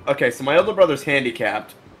my okay, so my older brother's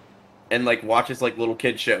handicapped and like watches like little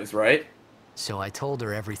kid shows, right? So I told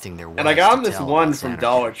her everything there was. And I got to him this tell one about from Xanarkin.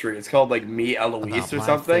 Dollar Tree. It's called like Me Eloise About or life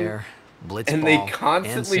something. there, Blitzball, And they and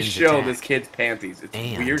constantly Sin's show attack, this kid's panties. It's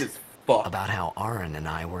and weird as fuck. about how Aaron and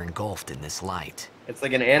I were engulfed in this light. It's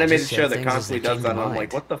like an animated said show that things as constantly they does came that, to and I'm mind.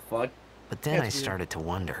 like, what the fuck? But then Yeah, I it's weird. started to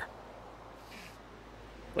wonder.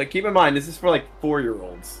 Like, keep in mind, this is for like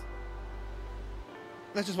 4-year-olds.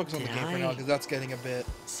 Let's just focus on the Did game for I- now because that's getting a bit.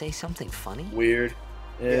 Say something funny? Weird.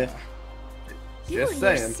 Yeah. You Just and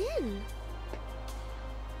your saying. sin.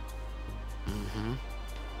 Mm-hmm.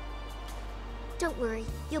 Don't worry,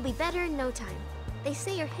 you'll be better in no time. They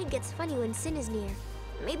say your head gets funny when sin is near.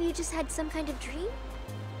 Maybe you just had some kind of dream?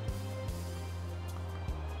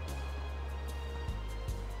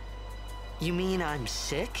 You mean I'm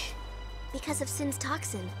sick? Because of sin's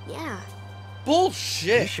toxin, yeah. You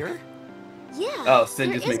Bullshit. sure? Yeah. Oh, sin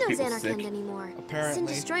there just is makes no people Xanarkand sick. anymore. Apparently. Sin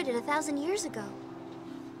destroyed it 1,000 years ago.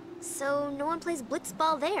 So no one plays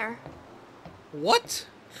blitzball there. What?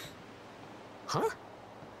 Huh?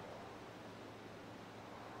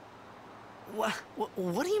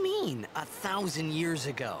 What do you mean, 1,000 years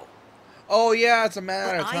ago? Oh yeah, it's a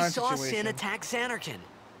matter of I time saw situation. Sin attack Xanarkin.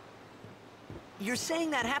 You're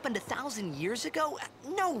saying that happened 1,000 years ago?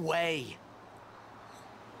 No way.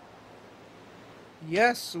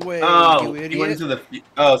 Yes, wait, Oh, you he idiot. went into the.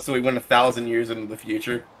 Oh, so he went 1,000 years into the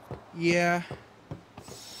future. Yeah.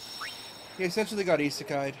 He essentially got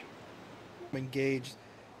isekai'd. Engaged.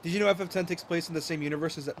 Did you know FF10 takes place in the same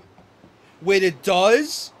universe as that? Wait, it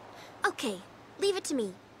does? Okay, leave it to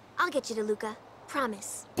me. I'll get you to Luca.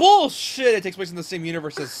 Promise. Bullshit! It takes place in the same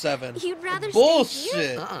universe as 7. You'd rather stay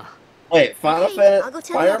Bullshit! Uh-uh. Wait, Final Okay, I'll go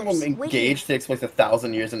Fantasy tell the Fire others. Emblem Wait Engage takes place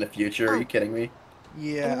 1,000 years in the future. Are Oh. you kidding me?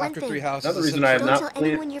 Yeah, And one after thing. 3 houses. Another reason I have Don't not tell played-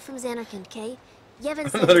 anyone you're from Xanarkand, okay? Yevon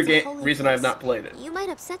said Another it's a holy reason I have place. not played it. You might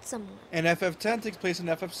upset someone. And FF10 takes place in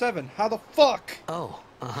FF7. How the fuck? Oh,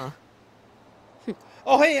 uh-huh.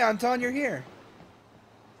 Oh, hey, Anton, you're here.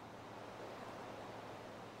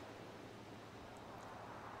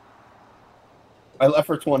 I left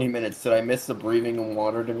for 20 minutes. Did I miss the breathing and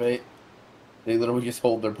water debate? They literally just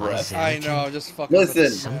hold their breath. I know, just fucking. Listen.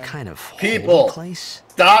 Some kind of holy People. place?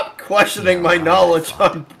 Stop questioning my Yeah, knowledge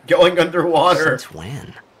fuck. on going underwater. Since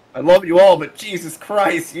when? I love you all, but Jesus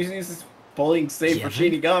Christ, you use this bullying save for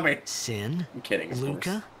Yevon? Shinigami. Sin? I'm kidding, of course.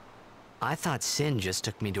 Luca? I thought Sin just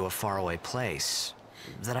took me to a faraway place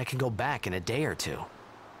that I could go back in a day or two.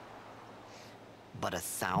 But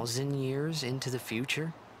 1,000 years into the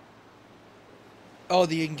future? Oh,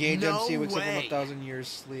 the Engage No MC wakes up from way. 1,000 years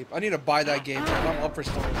sleep. I need to buy that game. Man. I'm up for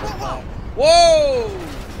stories like that. Whoa!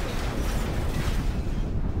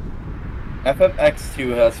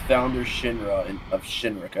 FFX2 has founder Shinra of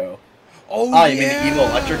Shinriko. Oh, Ah, yeah. you mean the Evil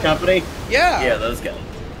Electric Company? Yeah. Yeah, those guys.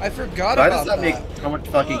 I forgot Why about does that make so much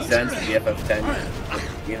fucking sense in the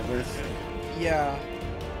FF10 universe? Yeah.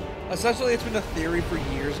 Essentially, it's been a theory for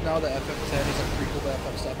years now that FF10 is a prequel to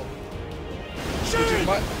FF7.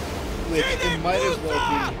 Which it might as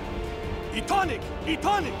well be. Etonic!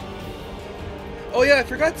 Etonic! Oh yeah, I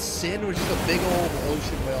forgot Sin was just a big old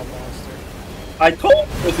ocean whale monster. I told you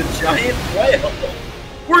it was a giant whale!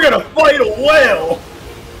 We're gonna fight a whale!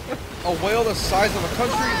 A whale the size of a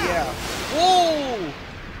country? Yeah. Whoa!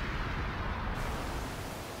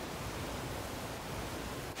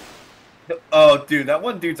 Oh, dude, that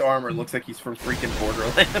one dude's armor looks like he's from freaking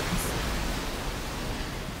Borderlands.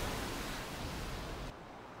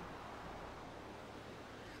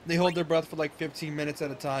 They hold their breath for like 15 minutes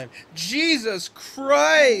at a time. Jesus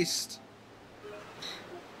Christ!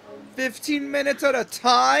 15 minutes at a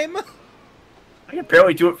time? I can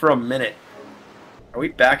barely do it for a minute. Are we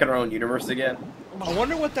back in our own universe again? I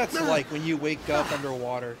wonder what that's like when you wake up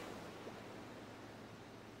underwater.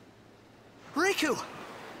 Riku!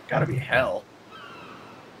 Gotta be hell.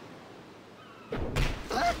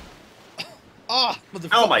 Ah, motherfucker.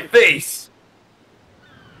 Ow, my face!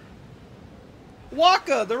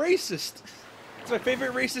 Waka, the racist. It's my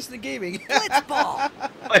favorite racist in gaming. Blitzball!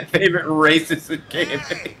 My favorite racist in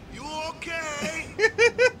gaming. You okay?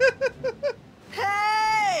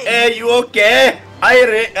 Hey! Hey, you okay?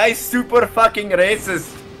 I super fucking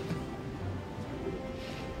racist.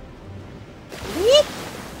 Whoop!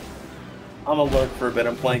 I'm alert for a bit.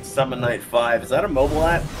 I'm playing Summon Night 5. Is that a mobile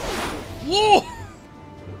app? Whoa!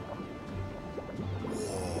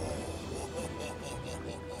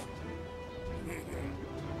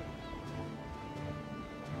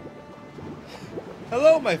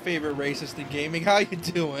 Hello, my favorite racist in gaming. How you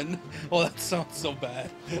doing? Oh, that sounds so bad.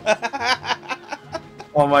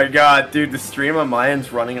 Oh my god, dude, the stream on my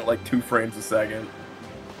end's running at like 2 frames a second.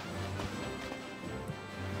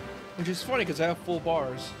 Which is funny because I have full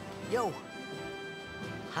bars. Yo.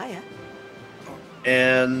 Hiya.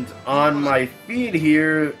 And on my feed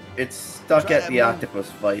here, it's stuck Try at that the move.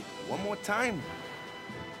 octopus fight. One more time.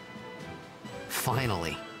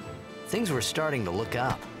 Finally. Things were starting to look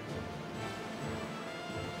up.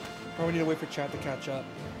 Probably need to wait for chat to catch up.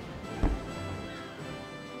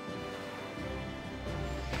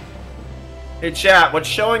 Hey chat, what's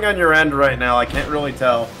showing on your end right now? I can't really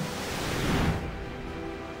tell.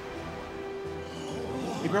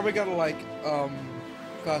 You probably gotta like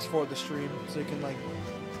fast forward the stream so you can like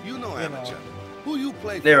You know You amateur. know. Who you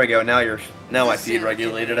play for? There we go, now my feed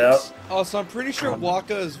regulated out. Also, I'm pretty sure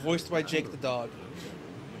Waka is voiced by Jake the dog.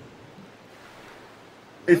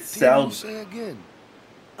 It What team you sounds... say again?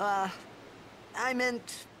 I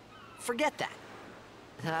meant, forget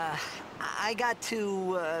that. I got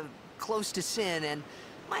too, close to Sin, and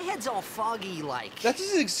my head's all foggy like. That's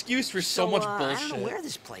just an excuse for so much I bullshit. don't know where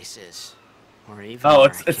this place is. Or even Oh,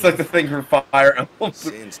 where it's I like the came thing from Fire Emblem.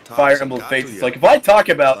 Since Thompson Fire Emblem got Fates. to It's you, like, if I talk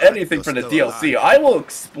about but anything you're from the still DLC, alive. I will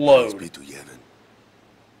Let's explode. be together.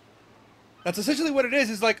 That's essentially what it is.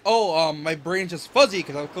 It's like, oh, my brain's just fuzzy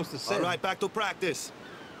because I was close to Sin. All right, back to practice.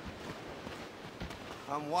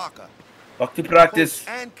 I'm Waka, Fuck to practice. coach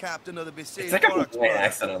and captain of the Besaid It's like a Parks Hawaiian Club.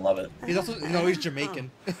 accent, I love it. He's also no, he's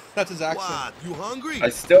Jamaican. That's his accent. What? You hungry? I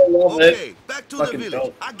still love Okay, it. back to the Fucking village.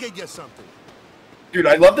 dope. I'll get you something. Dude,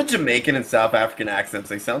 I love the Jamaican and South African accents.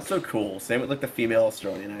 They sound so cool. Same with like the female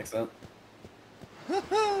Australian accent.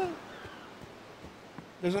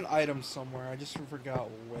 There's an item somewhere. I just forgot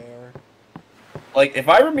where. Like, if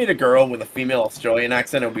I ever meet a girl with a female Australian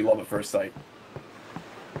accent, it would be love at first sight.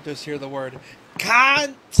 Just hear the word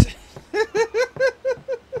 "can't."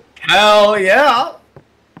 Hell yeah!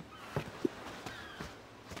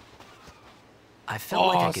 I felt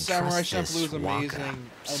like I Oh, could Samurai trust this Champloo is Waka,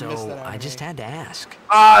 amazing. I missed so that I just anime. had to ask.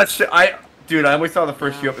 Ah, shit, dude, I only saw the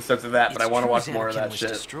first few episodes of that, but I want to watch more of Anakin that was shit.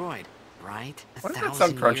 destroyed, right? Why does that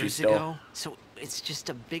 1,000 sound crunchy years still? ago? So it's just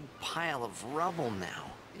a big pile of rubble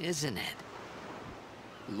now, isn't it?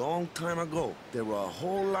 Long time ago, there were a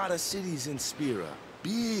whole lot of cities in Spira.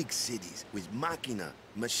 Big cities with machina,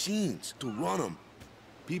 machines to run them.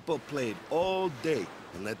 People played all day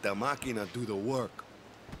and let the machina do the work.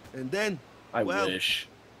 And then, I well, wish.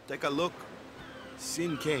 take a look.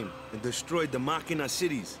 Sin came and destroyed the machina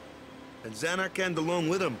cities. And Zanarkand along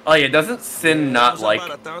with him. Oh yeah, doesn't Sin That not was like about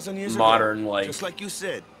 1,000 years modern, ago, like, just like you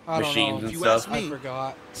said. I don't machines know. and If you ask stuff? me, I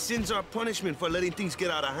forgot. Sins are punishment for letting things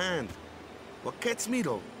get out of hand. What gets me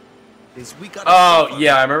though is we got. Oh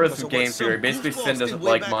yeah, I remember some game theory. Basically, Sin doesn't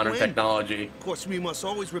like modern technology. Of course, we must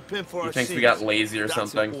always repent for He our thinks sins. we got lazy or That's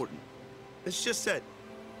something. Important. It's just that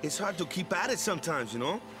it's hard to keep at it sometimes, you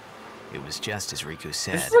know. It was just as Riku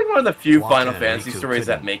said. This is like one of the few Waka Final and Fantasy Riku stories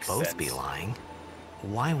that couldn't make both sense. be lying.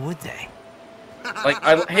 Why would they? Like,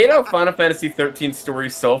 I hate how Final Fantasy 13 story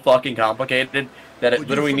is so fucking complicated that it Well, you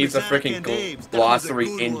literally from needs a the freaking Zanarkand Apes, that was a glossary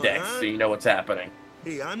good one, index huh? so you know what's happening.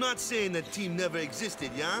 Hey, I'm not saying that team never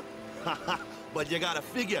existed, yeah. But you gotta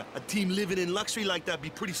figure a team living in luxury like that be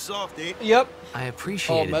pretty soft, eh? Yep. I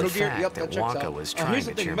Oh, appreciated Metal the Gear. fact Yep, that that checks Waka out. was Here's trying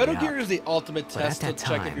the to thing. cheer Metal me Gear up. is the ultimate But at test to that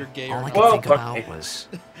check if time, you're gay all or I not. could Well, think about okay. was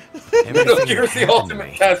Metal everything Gear is that the happened to ultimate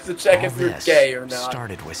me. test to check All if you're this gay or not.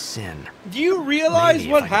 started with Sin. Do you realize Maybe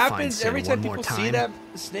what if I could find happens Sin every one time more people see time, that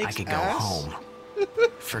I snake's could go ass? home.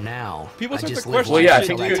 For now, People I start to just live question Well, yeah, I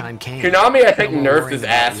until think that time came. Konami, I think, No more nerfed worrying his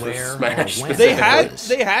about ass with where or Smash. when They it had, was.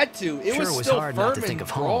 they had to. It Sure, was it was still hard not to firm think and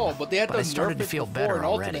of home, brawl, but they had but I to started nerf to it feel before better an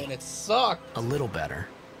already. ultimate, and it sucked. A little better.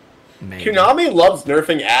 Maybe. Konami loves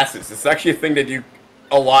nerfing asses. It's actually a thing they do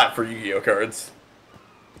a lot for Yu-Gi-Oh cards.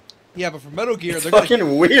 Yeah, but for Metal Gear, It's they're gonna,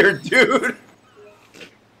 fucking weird, dude.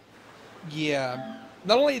 Yeah.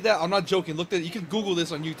 Not only that, I'm not joking. Look at you can Google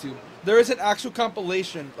this on YouTube. There is an actual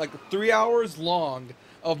compilation, like 3 hours long,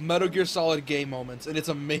 of Metal Gear Solid game moments, and it's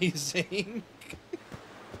amazing.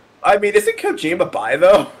 I mean, isn't Kojima bi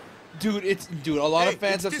though? Dude, a lot of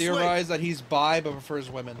fans have it's this way. theorized that he's bi but prefers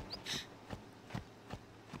women.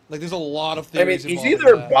 Like, there's a lot of I mean, theories. he's involved in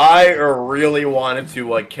either that. bi or really wanted to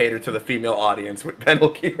like cater to the female audience with Metal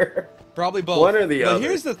Gear. Probably both. One or the but other.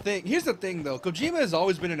 Here's the thing, though. Kojima has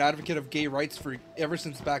always been an advocate of gay rights for ever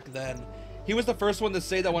since back then. He was the first one to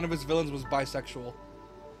say that one of his villains was bisexual.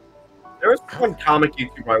 There was one comic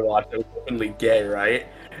YouTuber I watched that was openly gay, right?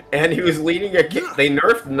 And he was leading a. They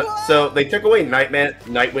nerfed, so they took away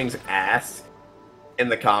Nightwing's ass in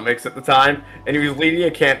the comics at the time, and he was leading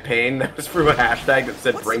a campaign that was through a hashtag that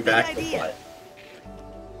said "Bring back the butt."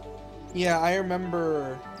 Yeah, I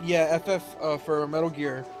remember. Yeah, FF for Metal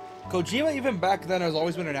Gear. Kojima, even back then, has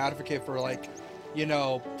always been an advocate for, like, you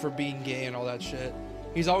know, for being gay and all that shit.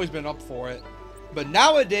 He's always been up for it. But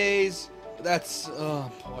nowadays, that's, oh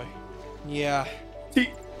boy. Yeah. See,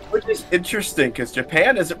 which is interesting because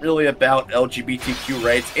Japan isn't really about LGBTQ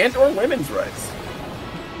rights and or women's rights.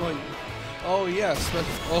 Oh yes.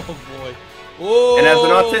 Oh boy. Oh. And as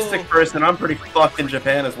an autistic person, I'm pretty fucked in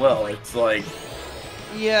Japan as well. It's like,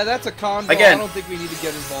 yeah, that's a convo Again. I don't think we need to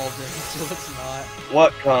get involved in, so let's not.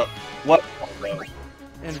 what?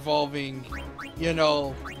 Involving, you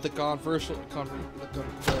know, the controversial stuff in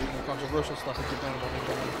Japan about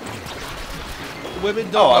women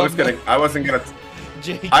don't. I wasn't gonna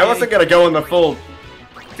JK. go in the full.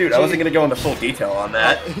 Dude, I wasn't gonna go into full detail on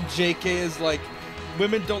that. JK is like,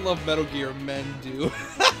 women don't love Metal Gear, men do.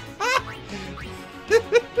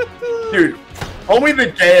 Dude, only the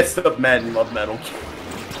gayest of men love Metal Gear.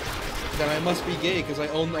 Then I must be gay because I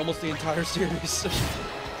own almost the entire series.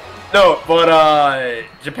 No, but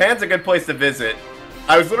Japan's a good place to visit.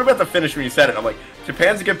 I was literally about to finish when you said it. I'm like,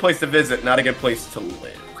 Japan's a good place to visit, not a good place to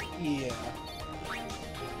live. Yeah.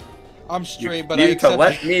 I'm straight, You but I need to accept.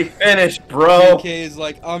 let me finish, bro. JK is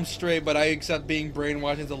like, I'm straight, but I accept being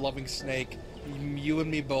brainwashed as a loving snake. You and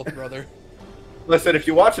me both, brother. Listen, if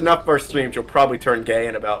you watch enough of our streams, you'll probably turn gay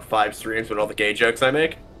in about 5 streams with all the gay jokes I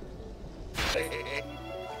make.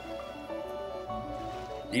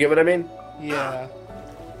 You get what I mean? Yeah.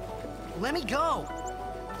 Let me go.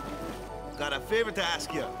 Got a favor to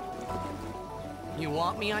ask you. You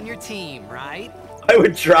want me on your team, right? I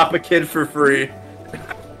would drop a kid for free.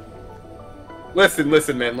 Listen,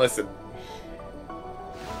 man, listen.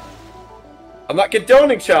 I'm not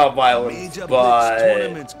condoning child violence, Major but... Blitz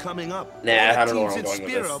tournaments coming up. Nah, All the I don't know where teams I'm in going with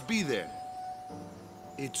Spira this. will be there.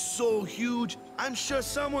 It's so huge, I'm sure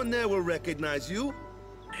someone there will recognize you.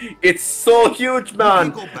 It's so huge,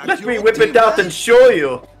 man! can go back Let to me your whip team, it out right? and show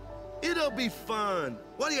you! It'll be fun.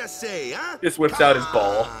 What do you say, huh? Just whips Come out his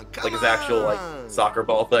ball. on, Like his actual, like, come on. soccer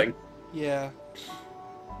ball thing. Yeah.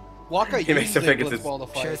 Waka He makes uses him a think it's his- blitzball to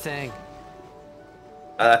fight. Sure thing.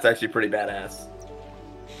 That's actually pretty badass.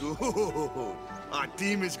 Good. Our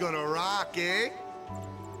team is gonna rock, eh?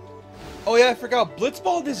 Oh yeah, I forgot.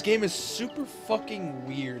 Blitzball in this game is super fucking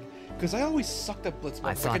weird. Because I always sucked at blitzball. I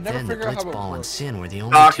Like, I thought never then the figure out how it Blitzball and works. Sin were the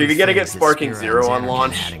only Doc, two you're gonna get things that Sparking Spira Zero and on Xanadu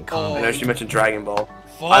launch. had in Oh, common. I know she mentioned Dragon Ball.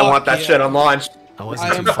 Fuck I want that yeah. shit on launch. I I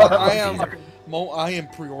wasn't am, too far I off either. am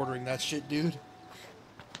pre-ordering that shit, dude.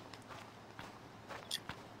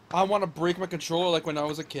 I want to break my controller like when I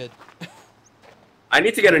was a kid. I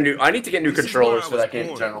need to get new This is where controllers I for was that game in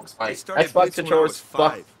born. general. 'Cause I my started Xbox blitzing when I controllers was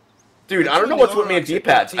fuck. 5. Dude, I don't know what's with me in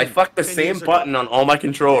D-pads. I fuck the same button on all my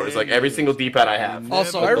controllers, like every single D-pad I have.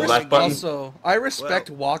 Also, Never the left button. I respect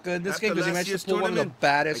Well, Waka in this after game because he last managed year's to pull one of the tournament, I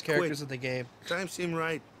baddest quit. characters in the game. Time seemed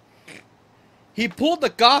right. He pulled the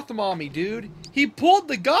goth mommy, dude. He pulled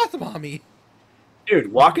the goth mommy.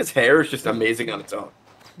 Dude, Waka's hair is just amazing on its own.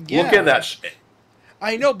 Yeah. Look at that shit.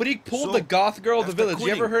 I know, but he pulled So, the goth girl of the after village. You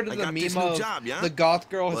ever quitting, heard of I the got this meme new of job, yeah? the goth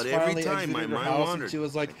girl has But every finally time exited my her mind house and wandered, she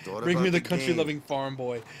was like, I thought "Bring me about the the country-loving farm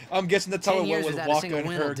boy." I'm guessing that's how 10 it went years with without a Waka single and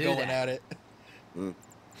win her will do going that. at it.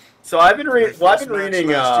 So I've been My reading. first Well, I've been match reading.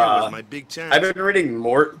 last year was my big chance. I've been reading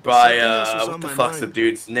Mort by Something else was what on the my fuck's the mind.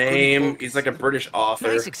 dude's name? focus. He's like a British author.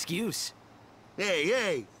 Nice excuse.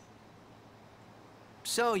 Hey.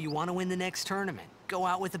 So, you want to win the next tournament. Go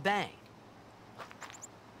out with a bang.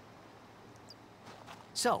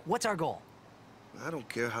 So, what's our goal? I don't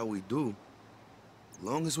care how we do.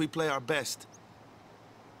 Long as we play our best.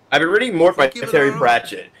 I've been reading Mort by Give it Terry our all.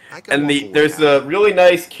 Pratchett, I can and walk away there's happy. a really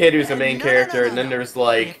nice kid who's the main No, character, no, and then no. there's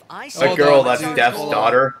like If I a say Hold girl on, that's dude, Death's hold on.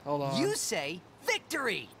 daughter. Hold on. You say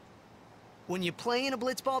victory! When you play in a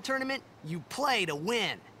blitzball tournament, you play to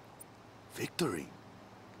win. Victory.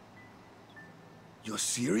 You're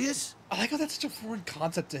serious? I like how that's such a foreign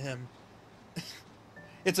concept to him.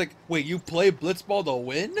 It's like, wait, you play Blitzball to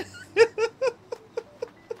win?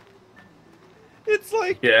 It's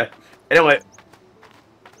like, Yeah. Anyway,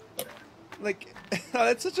 like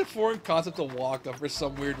that's such a foreign concept to Waka for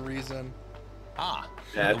some weird reason. Ah,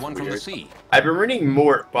 Yeah, the it's one from the weird. sea. I've been reading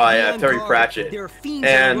Mort by Terry Pratchett, There are fiends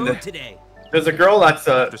on the road and today. there's a girl that's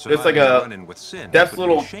After there's like surviving a run-in with Sin, Death's this would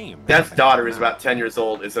be a little shame. Death's daughter, who's about 10 years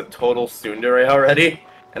old, is a total tsundere already,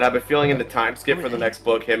 and I've been feeling in the time skip for the next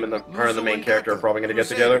book, her and the main character are probably gonna get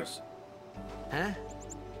together. Huh?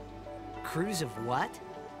 Cruise of what?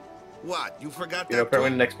 What? You forgot You know, that apparently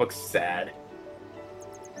too? the next book's sad.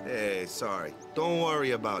 Hey, sorry. Don't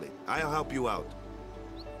worry about it. I'll help you out.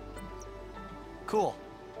 Cool.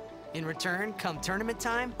 In return, come tournament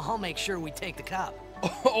time, I'll make sure we take the cup.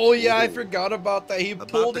 Oh yeah, I forgot about that. He About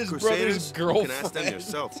pulled the his Crusaders, brother's you girlfriend. can ask them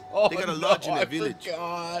yourself. Oh, They got a lodge in no, their I village.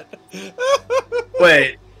 forgot.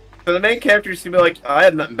 Wait, so the main character seems to be like, I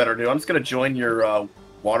have nothing better to do. I'm just gonna join your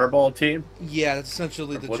water ball team. Yeah, that's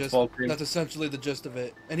essentially Or the gist. Blitzball team. That's essentially the gist of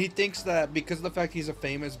it. And he thinks that because of the fact he's a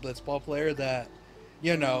famous Blitzball player, that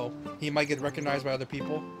you know he might get recognized by other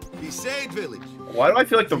people. The Sage Village. Why do I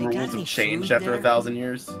feel like the They got rules any have changed food after there? 1,000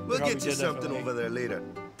 years? We'll Probably get you did, something definitely. over there later.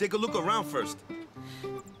 Take a look around first.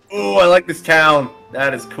 Oh, I like this town.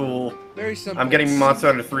 That is cool. Very simple. I'm getting Monster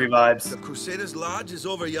Hunter 3 The vibes. Crusaders' lodge is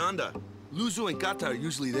over yonder. Luzu and Kata are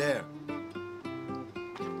usually there.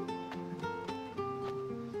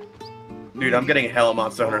 Dude, I'm getting hella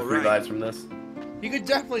Monster Hunter 3 Alright. vibes from this. You could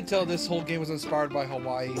definitely tell this whole game was inspired by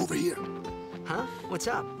Hawaii Over here. Huh? What's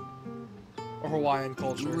up? or Hawaiian You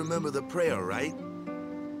culture. remember the prayer, right?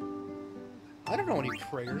 I don't know any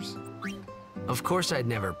prayers. Of course I'd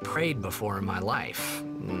never prayed before in my life.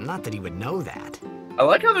 Not that he would know that. I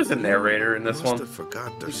like how there's a narrator in this Must one. have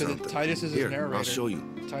forgot or Because something. Titus is his Here, narrator. I'll show you.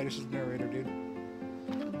 Titus is narrator, dude.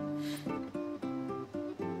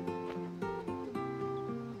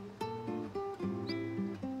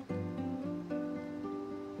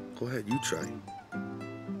 Go ahead, you try.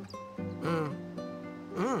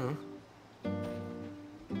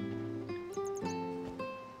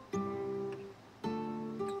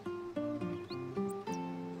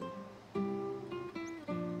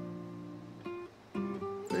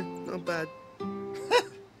 Not bad.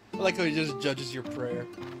 I like how he just judges your prayer.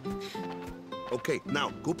 Okay, now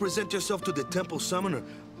go present yourself to the temple summoner.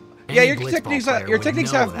 Yeah, Any your Blitzball techniques, player your would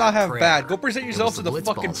techniques know have that not have prayer. bad. Go present It yourself was to the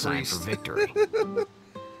Blitzball fucking sign priest. for victory.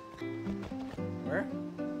 Where?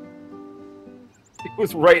 It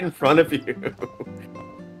was right in front of you.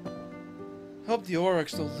 Hope the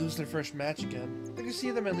Oryx don't lose their first match again. I can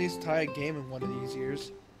see them at least tie a game in one of these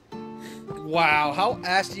years. Wow, how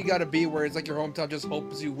ass do you gotta be where it's like your hometown just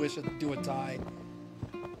hopes you wish to do a tie?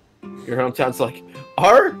 Your hometown's like,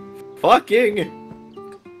 our fucking...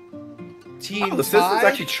 Team Wow, the sisters tie?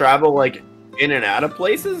 actually travel, like, in and out of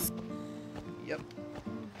places? Yep.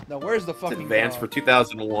 Now where's the It's fucking advanced for dog?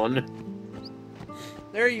 2001.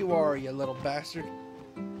 There you are, you little bastard.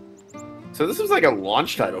 So this was like a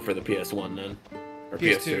launch title for the PS1 then? Or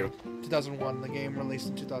PS2. 2001. The game released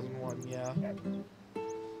in 2001, yeah.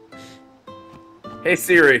 Hey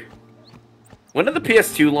Siri, when did the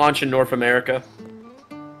PS2 launch in North America?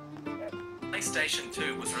 PlayStation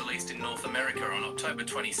 2 was released in North America on October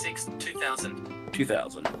 26, 2000.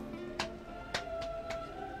 2000.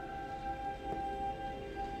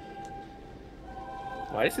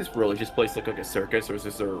 Why does this religious place look like a circus, or is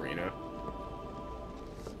this an arena?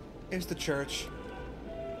 Here's the church.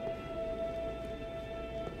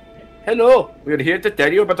 Hello, we're here to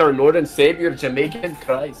tell you about our Lord and Savior, Jamaican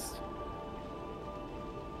Christ.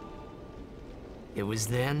 It was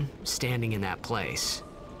then, standing in that place.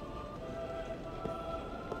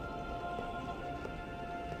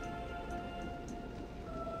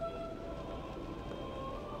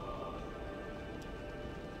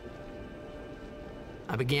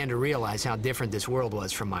 I began to realize how different this world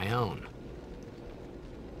was from my own.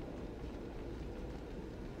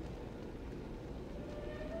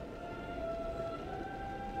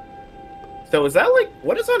 So is that like,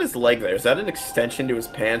 what is on his leg there? Is that an extension to his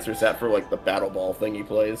pants, or is that for like the battle ball thing he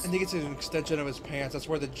plays? I think it's an extension of his pants. That's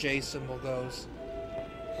where the J symbol goes.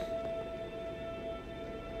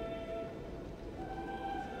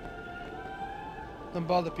 Don't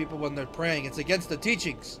bother people when they're praying. It's against the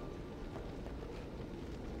teachings.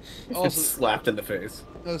 It's Also, slapped in the face.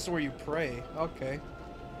 that's where you pray. Okay.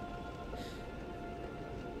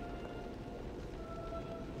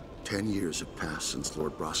 10 years have passed since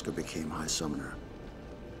Lord Braska became High Summoner.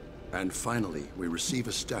 And finally, we receive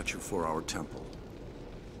a statue for our temple.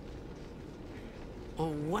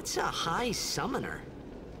 Well, what's a high summoner?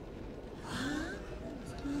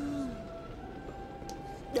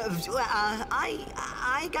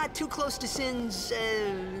 I got too close to Sin's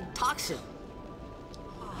toxin.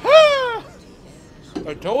 I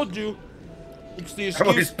told you. It's the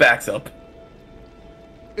Always excuse. backs up.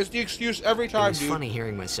 It's the excuse every It time, was dude. funny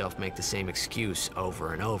hearing myself make the same excuse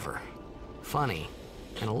over and over. Funny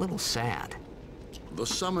and a little sad. The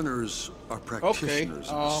summoners are practitioners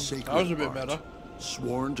of the sacred that was a bit art, meta.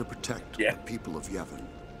 sworn to protect Yeah. the people of Yevon.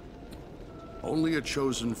 Only a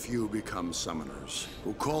chosen few become summoners,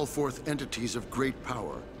 who call forth entities of great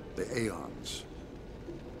power, the Aeons.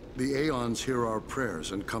 The Aeons hear our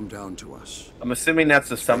prayers and come down to us. I'm assuming that's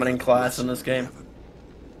the summoning class in this game.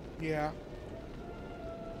 Yeah.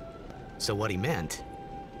 So what he meant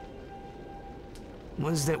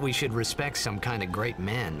was that we should respect some kind of great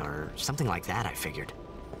men or something like that, I figured.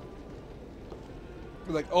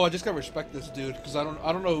 We're like, oh, I just gotta respect this dude because I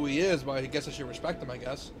don't know who he is, but I guess I should respect him. I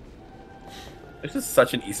guess. This is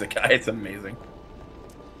such an isekai. It's amazing.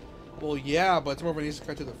 Well, yeah, but it's more of an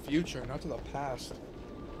isekai to the future, not to the past.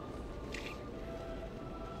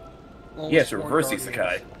 Only Yeah, it's a sworn reverse guardians.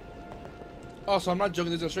 isekai. Oh, so I'm not joking.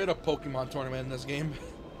 There's a straight up Pokemon tournament in this game.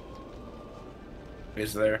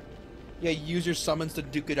 Is there? Yeah, use your summons to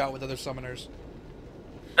duke it out with other summoners.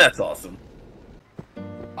 That's awesome.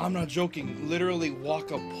 I'm not joking. Literally,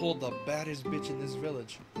 Waka pulled the baddest bitch in this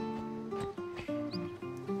village.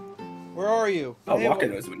 Where are you? Oh, Hey, Waka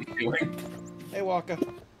Wa- knows what he's doing. Hey, Waka.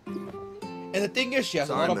 And the thing is, she has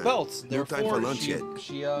Sorry, a lot of man. belts. No Therefore, time for lunch she,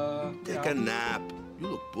 yet. Take a nap. You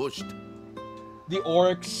look pushed. The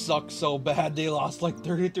Oryx sucks so bad. They lost like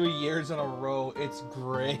 33 years in a row. It's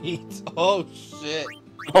great. Oh, shit.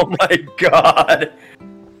 Oh my god.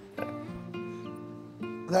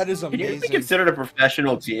 That is Can you be amazing. considered a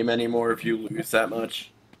professional team anymore if you lose that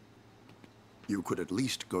much? You could at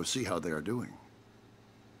least go see how they are doing.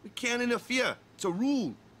 We can't interfere. It's a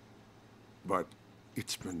rule. But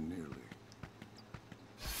it's been nearly.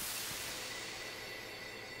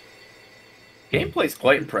 Gameplay's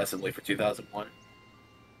quite impressively for 2001.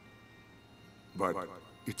 But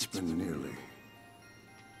it's been nearly.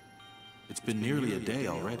 It's been nearly a day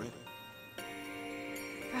already.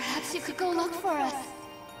 Perhaps you could go look for us.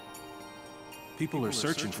 People are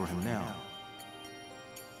searching for him now.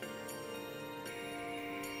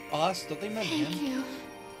 Us? Don't they meant Thank him? you.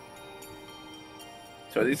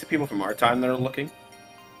 So are these the people from our time that are looking?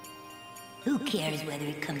 Who cares whether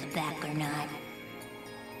he comes back or not?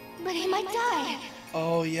 But he might die.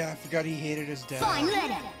 Oh, yeah. I forgot he hated his dad. Fine, let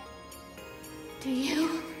him. Do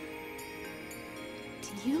you?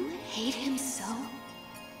 Do you hate him so?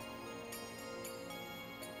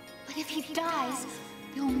 But if he dies,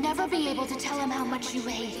 you'll never be able to tell him how much you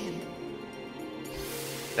hate him.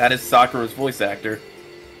 That is Sakura's voice actor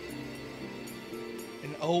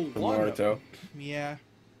And from 01. Naruto. Yeah.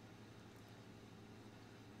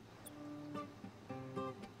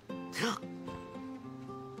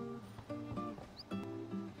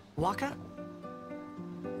 Waka?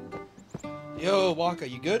 Yo, Waka,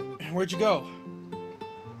 you good? Where'd you go?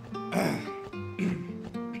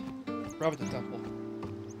 Probably the temple.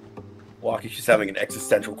 Waki's just having an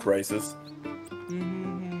existential crisis.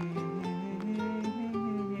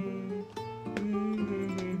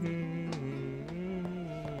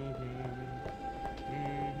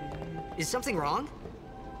 Is something wrong?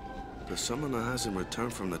 The summoner hasn't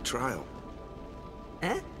returned from the trial.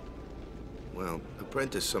 Eh? Well,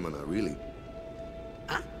 apprentice summoner, really.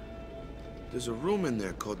 Huh? There's a room in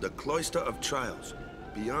there called the Cloister of Trials.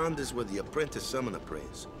 Beyond is where the apprentice summoner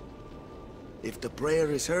prays. If the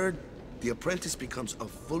prayer is heard, the apprentice becomes a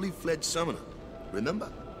fully fledged summoner.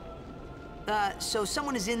 Remember? So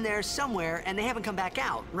someone is in there somewhere and they haven't come back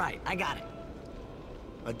out. Right, I got it.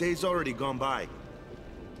 A day's already gone by.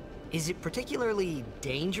 Is it particularly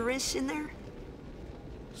dangerous in there?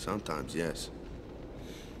 Sometimes, yes.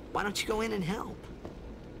 Why don't you go in and help?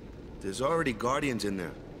 There's already guardians in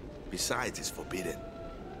there. Besides, it's forbidden.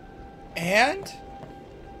 And?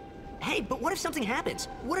 Hey, but what if something happens?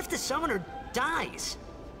 What if the summoner dies?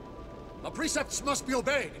 The precepts must be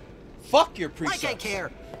obeyed. Fuck your precepts. Like I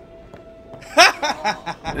care.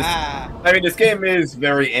 I mean, this game is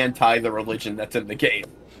very anti the religion that's in the game.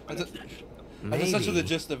 That's essentially the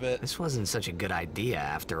gist of it. This wasn't such a good idea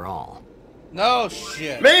after all. No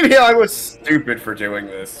shit. Maybe I was stupid for doing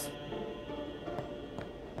this.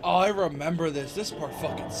 Oh, I remember this. This part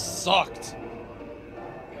fucking sucked.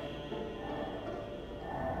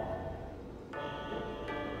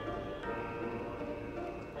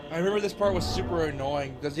 I remember this part was super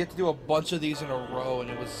annoying because you have to do a bunch of these in a row, and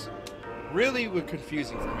it was really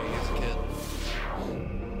confusing for me as a kid.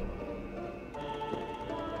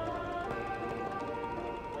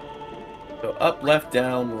 So Up, left,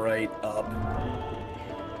 down, right, up.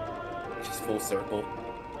 Just full circle.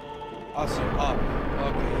 Also up.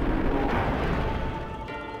 Okay.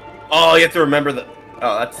 Oh, you have to remember that.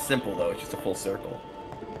 Oh, that's simple though. It's just a full circle.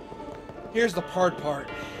 Here's the part.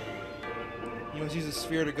 You must use a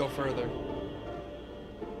sphere to go further.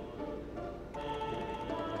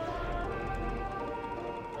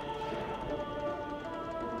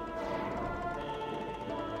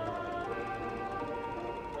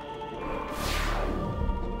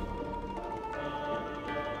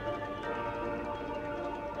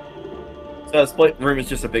 So the split room is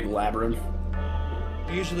just a big labyrinth.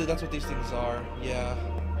 Usually that's what these things are, yeah.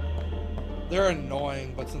 They're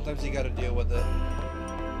annoying, but sometimes you gotta deal with it.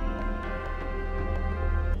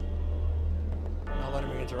 Not letting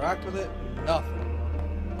me interact with it,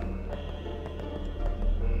 nothing.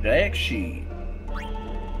 Black sheep.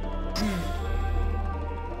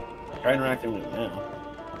 Try interacting with it now.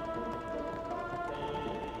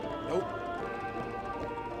 Nope.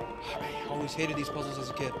 I always hated these puzzles as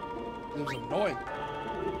a kid. It was annoying.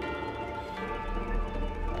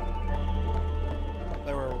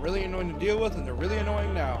 They were really annoying to deal with, and they're really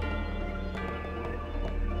annoying now.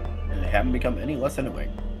 And they haven't become any less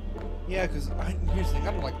annoying. Yeah, because here's the thing,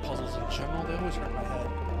 I don't like puzzles in general. They always hurt my head.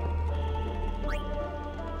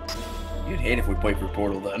 You'd hate if we played through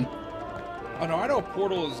Portal then. Oh no, I know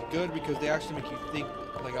Portal is good because they actually make you think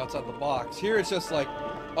like outside the box. Here it's just like,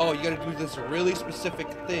 oh, you gotta do this really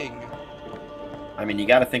specific thing. I mean, you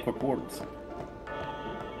gotta think with portals.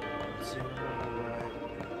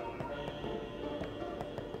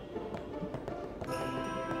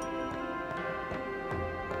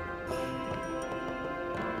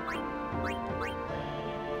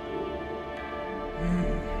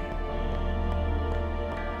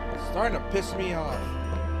 Starting to piss me off.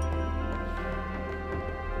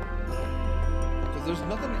 Because there's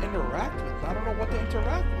nothing to interact with. I don't know what to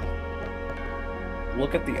interact with.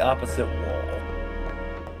 Look at the opposite wall.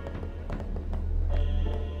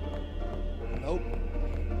 Nope.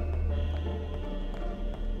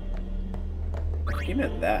 Give me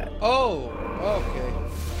that. Oh, okay.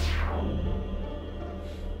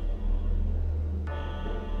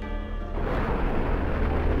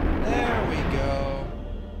 There we go.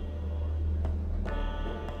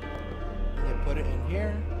 And you put it in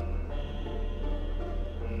here.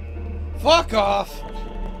 Fuck off!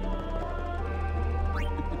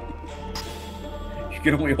 You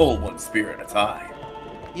can only hold one spear at a time.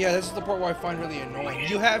 Yeah, this is the part where I find really annoying.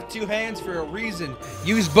 You have two hands for a reason.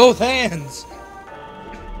 Use both hands!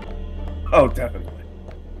 Oh, definitely.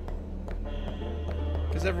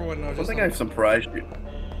 Because everyone knows. I think I've surprised you.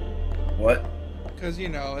 What? Because, you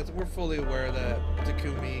know, we're fully aware that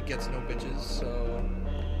Takumi gets no bitches, so...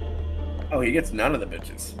 Oh, he gets none of the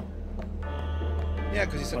bitches. Yeah,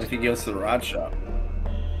 because he's such What if he goes to the rod shop?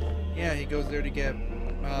 Yeah, he goes there to get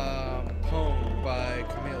pwned by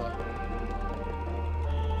Camila.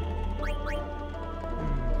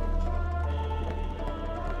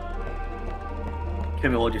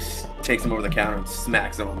 Camila just takes him over the counter and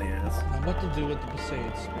smacks him on the ass. Now, what to do with the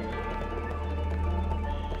Besaid Spear?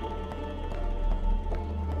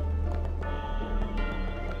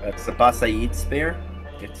 That's the Basaid spear.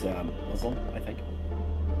 It's Muslim, I think.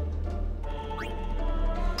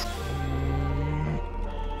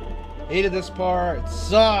 Hated this part. It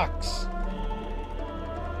sucks.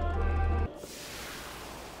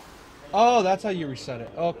 Oh, that's how you reset it.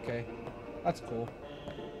 Okay. That's cool.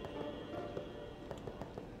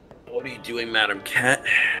 What are you doing, Madam Cat?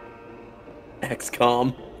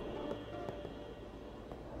 XCOM.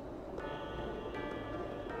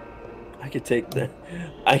 I could take the...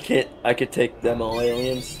 I could take them all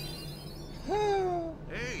aliens.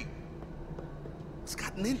 Hey! What's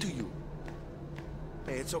gotten into you?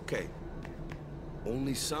 Hey, it's okay.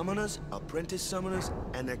 Only summoners, apprentice summoners,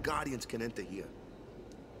 and their guardians can enter here.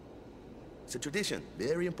 It's a tradition,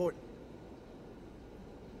 very important.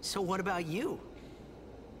 So what about you?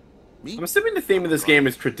 Me? I'm assuming the theme of this game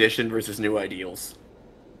is tradition versus new ideals.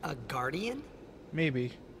 A guardian?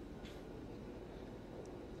 Maybe.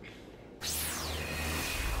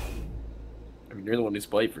 I mean, you're the one who's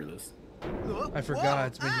played for this. I forgot.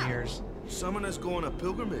 It's been years. Summoners go on a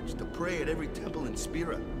pilgrimage to pray at every temple in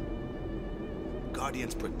Spira.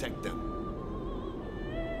 Guardians protect them.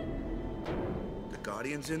 The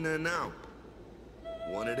Guardian's in there now.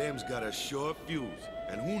 One of them's got a short fuse,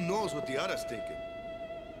 and who knows what the other's thinking.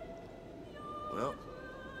 Well,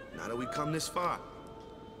 now that we come this far,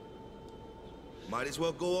 might as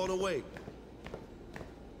well go all the way.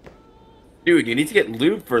 Dude, you need to get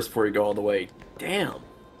lube first before you go all the way. Damn.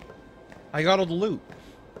 I got all the loot.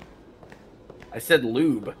 I said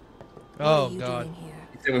lube. Oh god.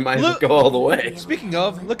 We might as well go all the way. Speaking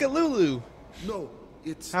of, look at Lulu. No,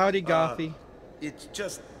 it's... Howdy, Gothy. It's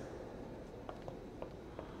just...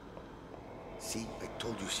 See, I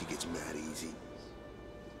told you she gets mad easy.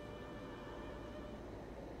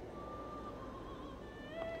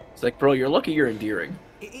 It's like, bro, you're lucky you're endearing.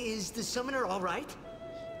 Is the summoner all right?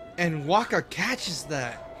 And Wakka catches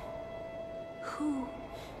that. Who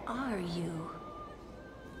are you?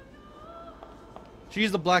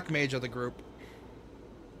 She's the black mage of the group.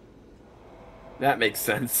 That makes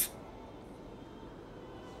sense.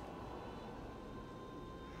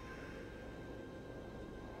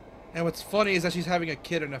 And what's funny is that she's having a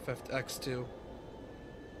kid in FFX too.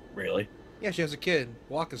 Really? Yeah, she has a kid.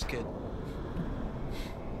 Wakka's kid.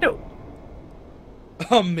 No.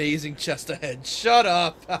 Amazing chest ahead. Shut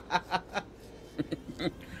up.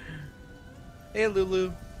 Hey,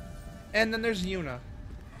 Lulu. And then there's Yuna.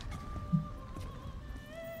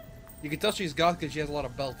 You can tell she's goth because she has a lot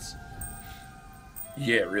of belts.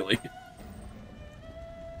 Yeah, really.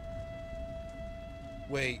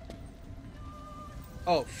 Wait.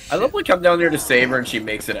 Oh, shit. I love when we come down there to save her and she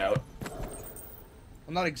makes it out.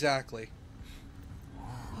 Well, not exactly.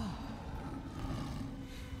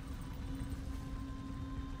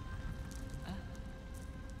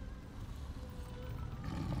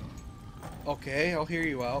 Okay, I'll hear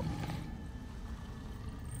you out.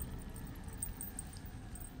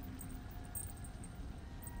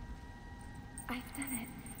 I've done it.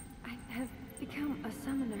 I have become a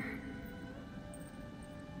summoner.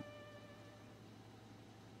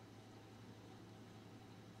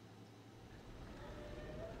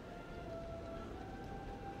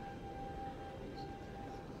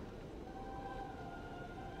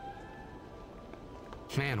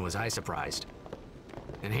 Man, was I surprised.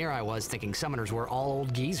 And here I was thinking summoners were all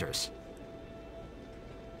old geezers.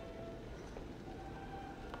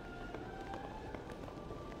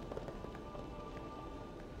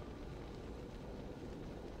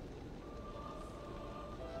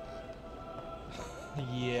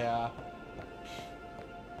 Yeah.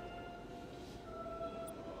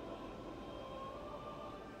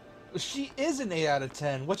 She is an 8 out of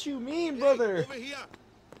 10. What you mean, brother? Over here.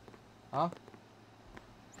 Huh?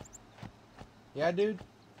 Yeah, dude?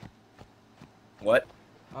 What?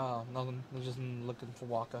 Oh, nothing. I was just looking for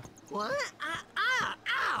Wakka. What?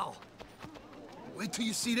 Ow! Wait till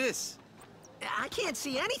you see this. I can't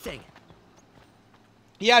see anything.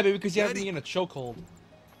 Yeah, baby, because you have me in a chokehold.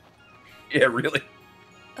 Yeah, really.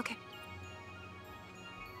 Okay.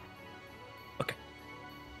 Okay.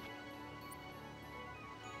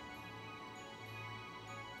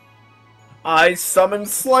 I summon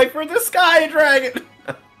Slifer the Sky Dragon!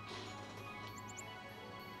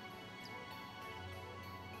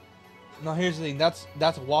 No, here's the thing. That's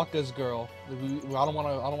Wakka's girl. I don't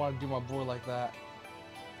wanna do my boy like that.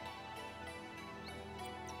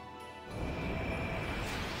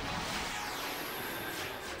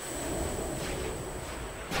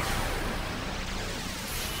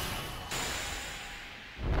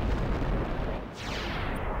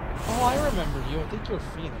 Oh, I remember you. I think you're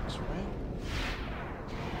Phoenix, right?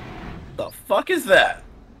 The fuck is that?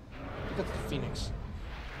 I think that's the Phoenix.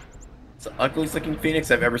 It's the ugliest looking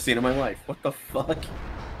Phoenix I've ever seen in my life. What the fuck?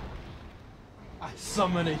 I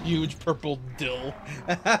summon a huge purple dill.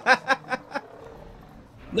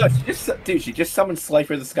 No, she just summoned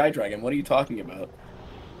Slifer the Sky Dragon. What are you talking about?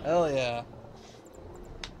 Hell yeah.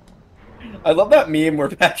 I love that meme where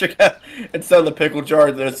Patrick, instead of the pickle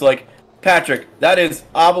jar, there's like, Patrick, that is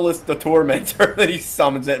Obelisk the Tormentor. Then he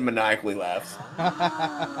summons it and maniacally laughs.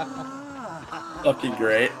 Fucking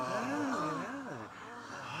great.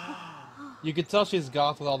 You can tell she's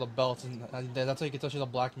goth with all the belts, and that's how you can tell she's a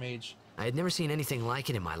black mage. I had never seen anything like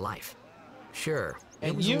it in my life. Sure,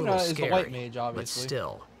 and it was a little Yuna is scary, the white mage, obviously. but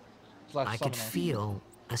still, I could feel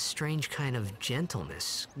a strange kind of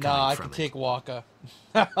gentleness coming Nah, I from can it. take Wakka.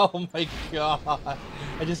 Oh my god!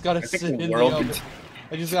 I just gotta sit in the oven.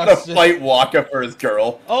 I just gotta fight Wakka for his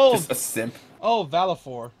girl. Oh, just a simp. Oh,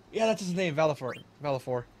 Valifor. Yeah, that's his name,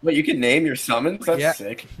 Valifor. Wait, you can name your summons? That's yeah.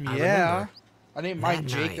 sick. Yeah. I named mine That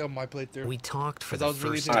Jacob night, my playthrough. We talked for I the was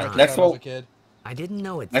really first into time. Next when I was one- a kid. I didn't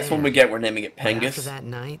know it Next then, one we get, we're naming it but after Pengus. that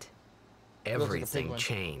night, looks like a everything penguin.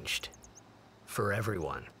 changed. For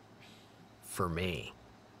everyone. For me.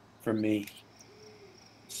 For me.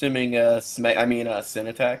 Assuming, Sin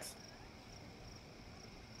attacks.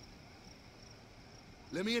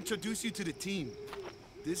 Let me introduce you to the team.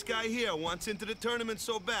 This guy here wants into the tournament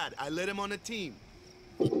so bad, I let him on the team.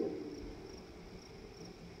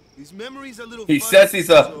 His memory's a little He fuzzy, says he's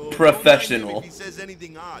a so don't mind him professional. if he says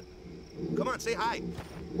anything odd. Come on, say hi.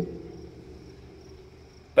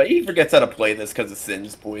 But he forgets how to play this because of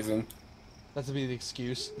Sin's poison. That's to be the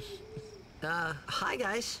excuse. Hi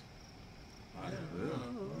guys.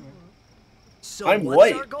 So I'm what's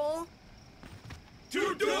white. our goal?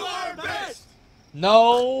 To do our best!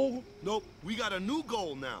 No. Nope, we got a new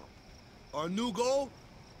goal now. Our new goal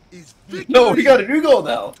is victory. No, we got a new goal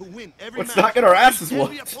now. To win every Let's match. not get our asses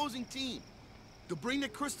Every whooped. opposing team. To bring the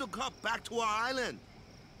Crystal Cup back to our island.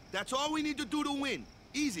 That's all we need to do to win.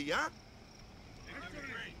 Easy, huh?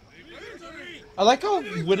 I like how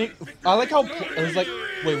winning. I like how it's like.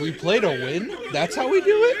 Wait, we play to win? That's how we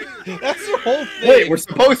do it? That's the whole thing. Wait, we're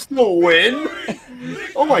supposed to win?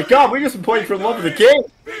 Oh my god, we just been playing for the love of the game.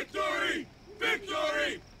 Victory!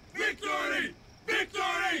 Victory! Victory!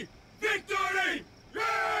 Victory! Victory!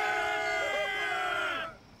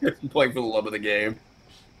 Just been playing for the love of the game.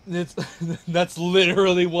 It's that's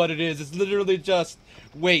literally what it is. It's literally just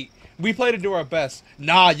wait. We play to do our best.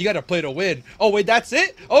 Nah, you gotta play to win. Oh wait, that's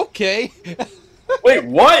it? Okay. Wait,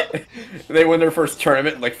 what? They win their first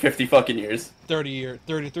tournament in like 50 fucking years.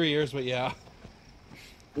 33 years, but yeah.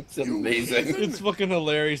 It's amazing. It's fucking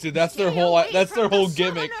hilarious, dude. That's their whole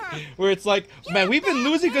gimmick. Where it's like, man, we've been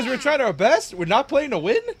losing because we're trying our best. We're not playing to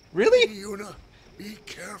win? Really? Yuna, be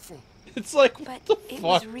careful. It's like, But what the it fuck?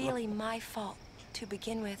 was really my fault to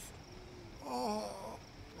begin with.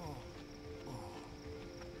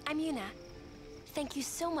 I'm Yuna. Thank you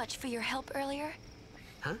so much for your help earlier.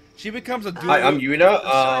 She becomes a dual. Hi, I'm Yuna.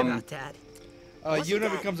 Sorry about that.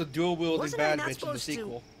 Yuna becomes a dual wielding Wasn't I bad not bitch in the supposed to-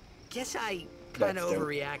 sequel. Guess I kind That's of dope.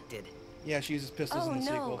 overreacted. Yeah, she uses pistols Oh in the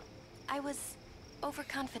no, sequel. I was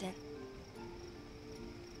overconfident.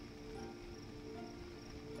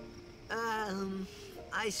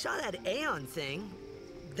 I saw that Aeon thing.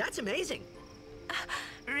 That's amazing.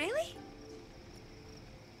 Really?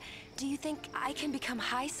 Do you think I can become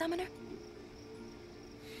High Summoner?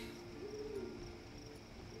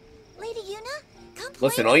 Lady Yuna, come play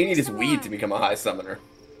Listen, all with you me need is some weed more. to become a high summoner.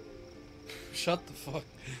 Shut the fuck.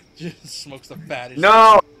 Just smokes the fattest.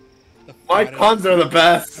 No! The My fattest. puns are the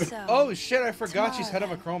best. Oh shit, I forgot she's head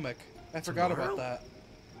of a tomorrow chromic. I forgot about that.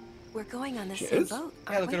 We're going on the She same is? boat, Yeah,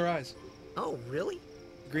 aren't look we? at her eyes. Oh, really?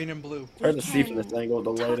 Green and blue. Hard to see from this angle with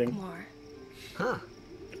the Talk lighting. more. Huh.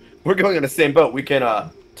 We're going on the same boat. We can,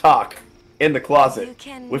 talk in the You closet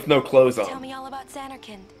can with no clothes tell on. me all about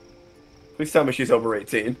Xanarkand. Please tell me she's over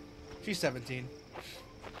 18. She's 17.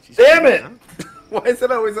 Damn it! Why is it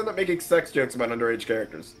I always end up making sex jokes about underage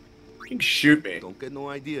characters? You can shoot me. Don't get no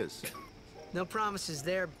ideas. No promises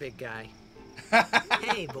there, big guy.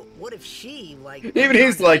 Hey, but what if she, like... Even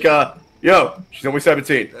he's like, yo, she's only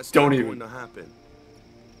 17. That's Don't not even. going to happen.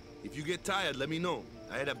 If you get tired, let me know.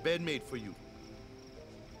 I had a bed made for you.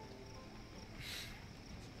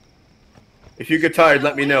 If you get tired,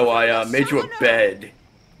 let me know. I made you a bed.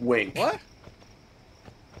 Wink. What?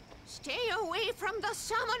 Stay away from the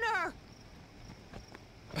summoner!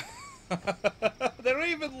 They don't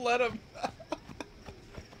even let him.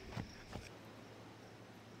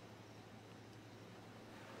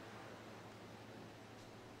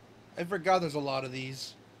 I forgot there's a lot of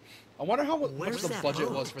these. I wonder how much Where's the that budget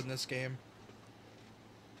boat? was for this game.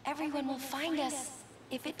 Everyone will find us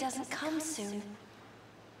if it doesn't come soon.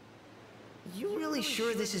 You really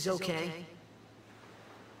sure this is okay?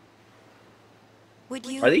 Would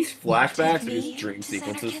you? Are these flashbacks or take me just dream to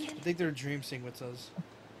sequences? I Xanarkand? think they're dream sequences.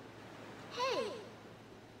 Hey,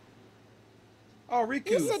 Oh,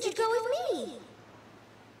 Riku. you said you'd go with me.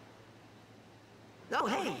 Oh,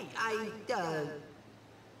 hey, I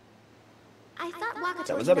thought Waka That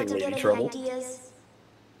told was you having not to lady get trouble. any ideas.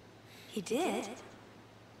 He did.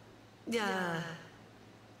 Yeah,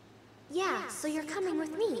 so you're coming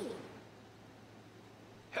with me.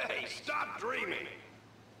 Hey, stop dreaming!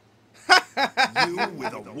 You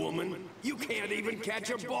with a woman? You can't even catch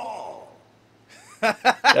a ball!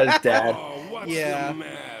 That is dad. Oh, what's Yeah. the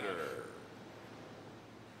matter?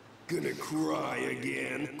 Gonna cry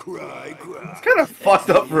again? Cry. It's kind of fucked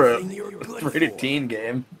up for a Anything you're good rated for. teen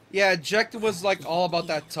game. Yeah, Jack was like all about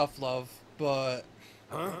that tough love, but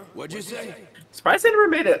Huh? What'd you say? Surprised they never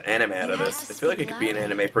made an anime out of this. I feel like it could be an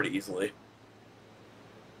anime pretty easily.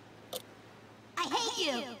 I hate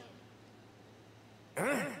you.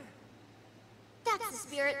 Huh? That's the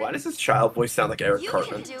spirit. Why does this child voice sound like Eric You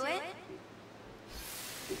Cartman? can do it.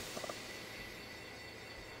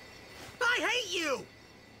 I hate you!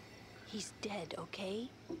 He's dead, okay?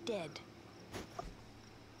 Dead.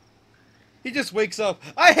 he just wakes up.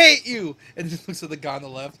 I hate you, and just looks at the guy on the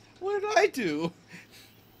left. What did I do?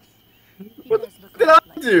 What did I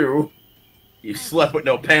do? You slept with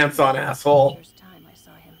no pants on, asshole. First time I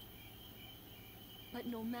saw him. But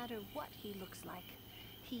no matter what he looks like,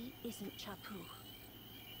 he isn't Chapu.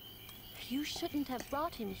 You shouldn't have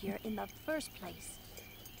brought him here in the first place.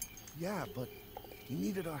 Yeah, but he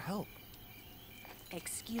needed our help.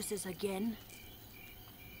 Excuses again?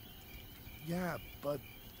 Yeah, but...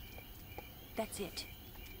 That's it.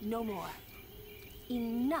 No more.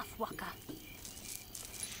 Enough, Wakka.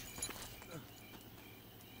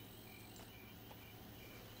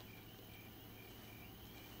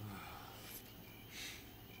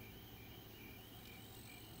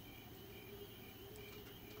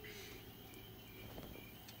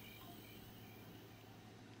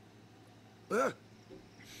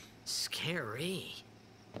 Scary.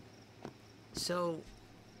 So,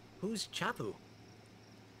 who's Chapu?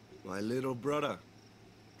 My little brother,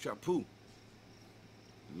 Chapu.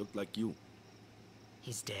 Looked like you.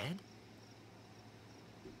 He's dead?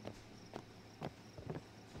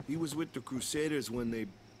 He was with the Crusaders when they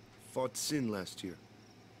fought Sin last year.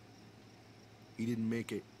 He didn't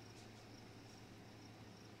make it.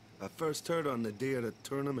 I first heard on the day of the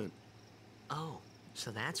tournament. Oh,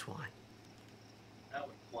 so that's why.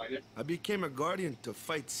 I became a guardian to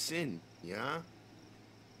fight Sin, yeah?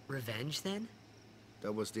 Revenge, then?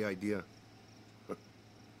 That was the idea.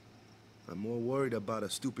 I'm more worried about a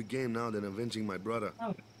stupid game now than avenging my brother.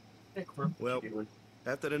 Well,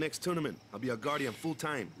 after the next tournament, I'll be a guardian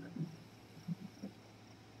full-time.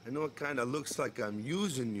 I know it kind of looks like I'm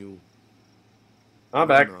using you. I'm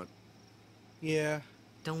back. Not. Yeah.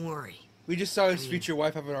 Don't worry. We just saw his future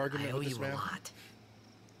wife have an argument I owe with this you man. a lot.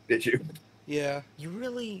 Did you? Yeah. You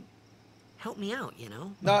really helped me out, you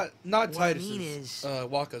know? Not what Titus's. I mean is,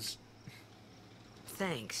 Wakka's.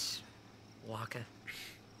 Thanks, Wakka.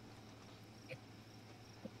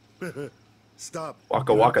 Stop.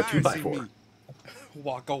 Waka Waka 2x4.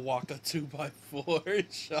 Waka Waka 2x4.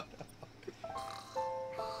 Shut up.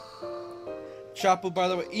 Chapu, by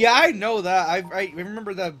the way. Yeah, I know that. I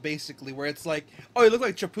remember that basically, where it's like, oh, he looks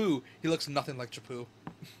like Chapu. He looks nothing like Chapu.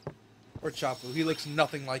 Or Chapu. He looks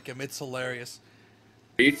nothing like him. It's hilarious.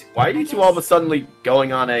 Why are you two all of a sudden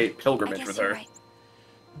going on a pilgrimage with her? Right.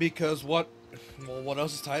 Because what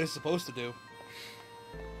else is Titus supposed to do?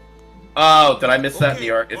 Oh, did I miss that in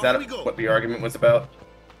the Is that what the argument was about?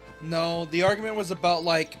 No, the argument was about,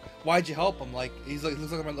 like, why'd you help him? Like, he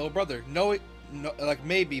looks like my little brother. No, like,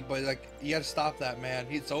 maybe, but, like, you gotta stop that, man.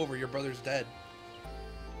 It's over. Your brother's dead.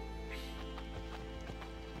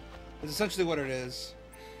 It's essentially what it is.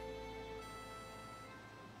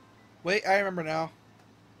 Wait, I remember now.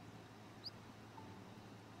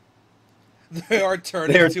 They are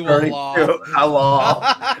turning to a law. A law.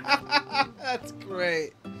 That's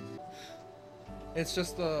great. It's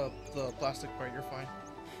just the plastic part. You're fine.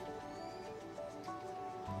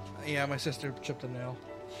 Yeah, my sister chipped a nail.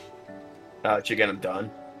 Did you get them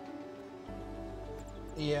done?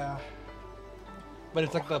 Yeah. But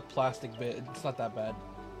it's like the plastic bit. It's not that bad.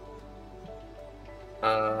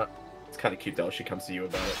 It's kind of cute though. She comes to you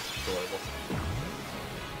about it. It's adorable.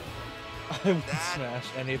 I would smash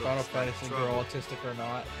any Final Fantasy girl, autistic or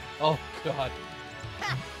not. Oh god.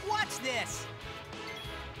 Watch this.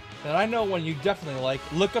 And I know one you definitely like.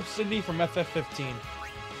 Look up Cindy from FF15.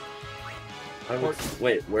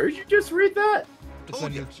 Wait, where did you just read that? It's a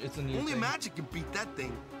new Only thing. magic can beat that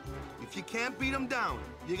thing. If you can't beat them down,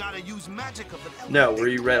 you gotta use magic of an No, where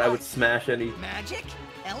you read I would smash any magic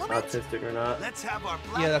element. Autistic or not. Let's have our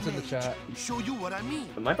black Yeah, that's in the mage chat. show you what I mean.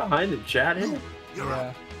 Am I behind in chat here?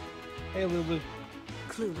 Yeah. Hey, Lulu.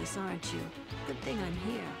 Clueless, aren't you? Good thing I'm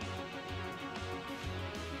here.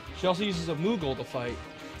 She also uses a Moogle to fight.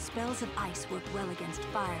 Spells of ice work well against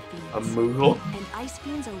fire fiends. A Moogle? And ice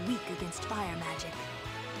fiends are weak against fire magic.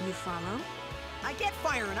 You follow? I get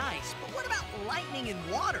fire and ice, but what about lightning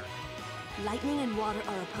and water? Lightning and water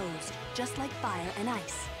are opposed, just like fire and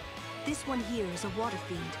ice. This one here is a water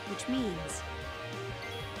fiend, which means...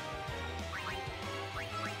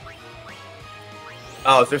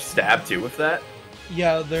 Oh, is there stab too with that?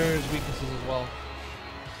 Yeah, there's weaknesses as well.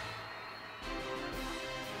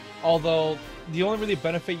 Although, the only really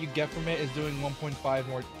benefit you get from it is doing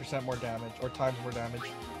 1.5% more damage, or times more damage.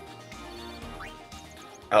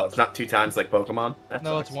 Oh, it's not 2 times like Pokemon? That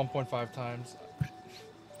No, sucks. it's 1.5 times.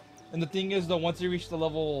 And the thing is, though, once you reach the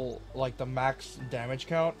level, like the max damage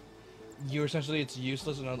count, it's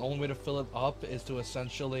useless, and the only way to fill it up is to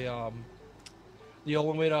essentially, the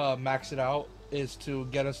only way to max it out is to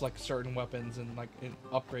get us, like, certain weapons and, like,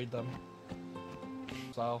 upgrade them.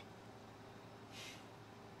 So...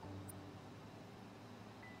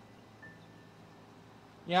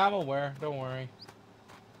 Yeah, I'm aware. Don't worry.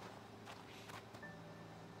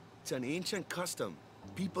 It's an ancient custom.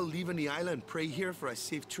 People leaving the island pray here for a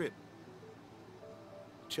safe trip.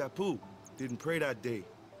 Chapu didn't pray that day.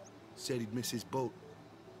 Said he'd miss his boat.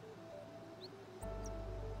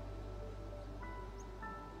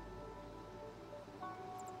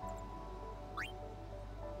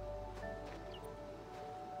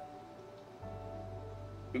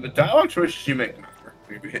 The dialogue choices you make matter.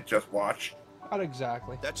 If you hit just watch. Not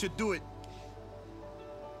exactly. That should do it.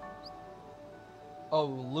 Oh,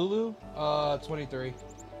 Lulu? 23.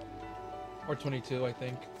 Or 22, I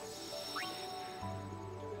think.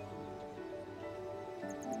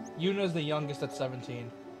 Yuna's the youngest at 17.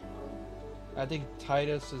 I think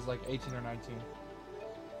Titus is like 18 or 19.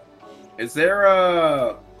 Is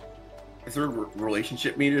there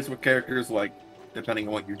relationship meters with characters, like, depending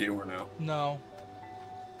on what you do or no? No.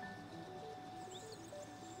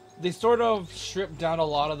 They sort of stripped down a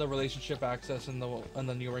lot of the relationship access in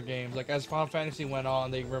the newer games. Like, as Final Fantasy went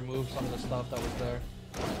on, they removed some of the stuff that was there.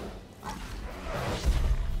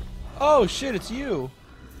 Oh shit, it's you!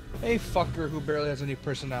 Hey fucker who barely has any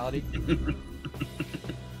personality. What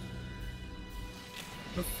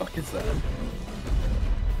the fuck is that?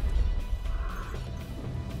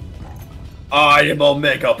 I am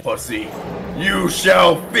Omega Pussy. You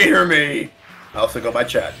shall fear me. I also go by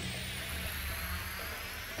chat.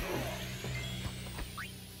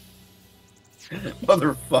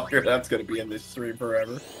 Motherfucker, that's gonna be in this stream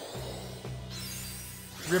forever.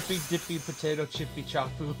 Drippy dippy potato chippy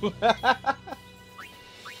chapu.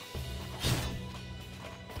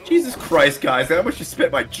 Jesus Christ, guys, how much you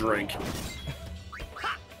spit my drink?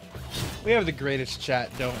 We have the greatest chat,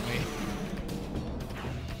 don't we?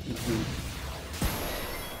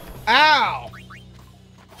 Ow!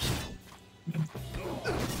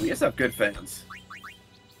 We just have good fans.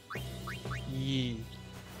 Yee.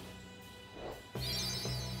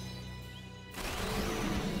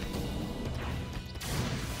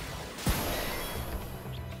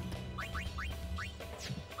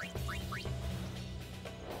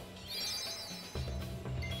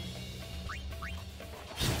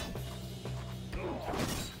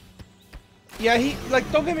 Yeah,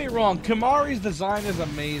 don't get me wrong, Kimahri's design is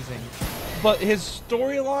amazing, but his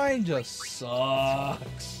storyline just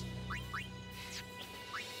sucks.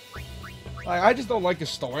 Like, I just don't like his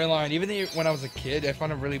storyline. Even when I was a kid, I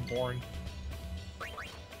found it really boring.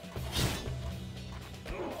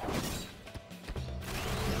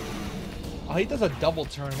 Oh, he does a double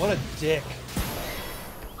turn. What a dick.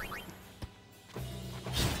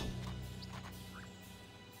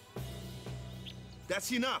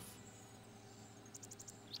 That's enough.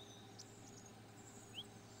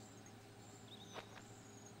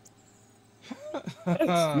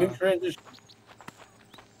 New transition.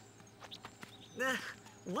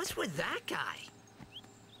 What's with that guy?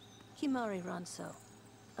 Kimahri Ronso,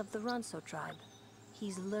 of the Ronso tribe.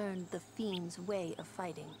 He's learned the Fiend's way of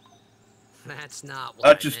fighting. That's not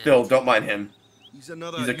what Just still, don't mind him. He's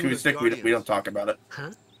another. He's acoustic, we don't talk about it.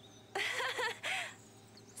 Huh?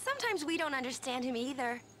 Sometimes we don't understand him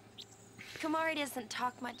either. Kimahri doesn't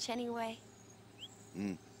talk much anyway.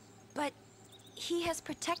 But he has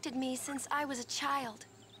protected me since I was a child.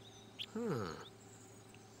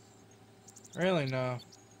 Really? No.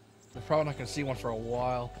 We're probably not gonna see one for a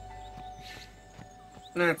while.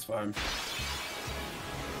 That's fine.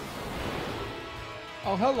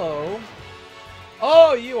 Oh, hello.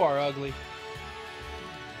 Oh, you are ugly.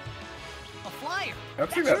 A flyer.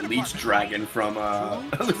 Looks like that leech dragon from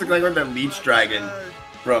it looks like that leech dragon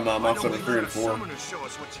from Monster Hunter 3 and 4. Show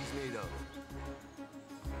us what she's made of.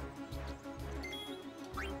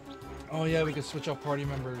 Oh yeah, we could switch out party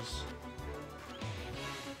members.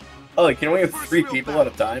 Oh, like, can we have 3 people at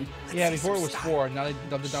a time? Yeah, before it was 4, now they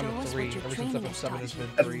dumped it down to 3. Ever since FF7 has been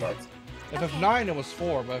 3. FF9 it was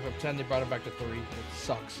 4, but FF10 they brought it back to 3. It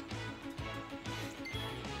sucks.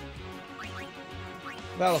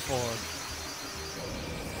 Valefor.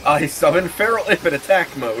 I summon Feral Imp in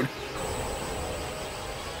attack mode.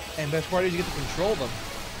 And best part is you get to control them.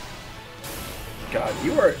 God,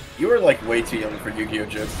 you are like way too young for Yu-Gi-Oh!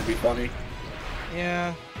 Jokes to be funny.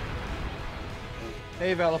 Yeah.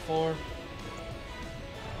 Hey, Valefor.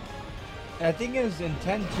 And I think it is in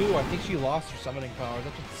 10-2, I think she lost her summoning powers.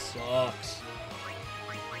 That just sucks.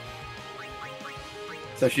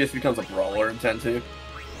 So she just becomes a brawler in 10-2?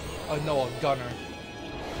 Oh no, a gunner.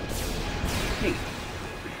 Neat.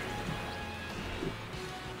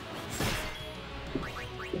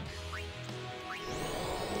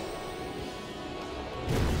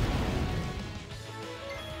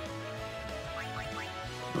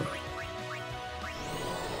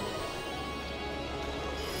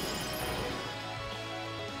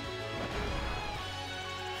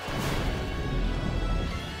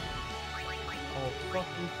 Fuck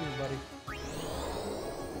you too, buddy.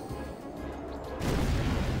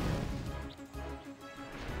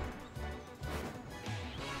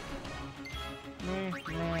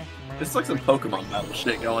 There's like some Pokemon battle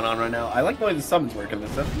shit going on right now. I like the way the summons work in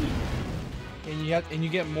this. That's neat. And you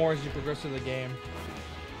get more as you progress through the game.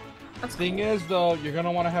 Thing is, though, you're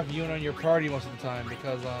gonna want to have Yuna in your party most of the time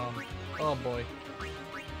because, oh boy.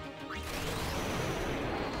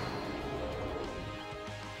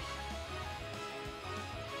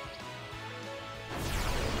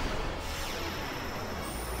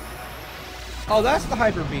 Oh, that's the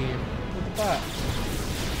Hyper Beam. Look at that.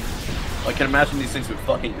 I can imagine these things would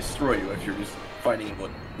fucking destroy you if you're just fighting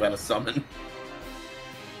without a summon.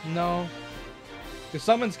 No. The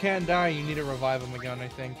summons can die, you need to revive them again, I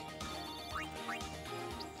think.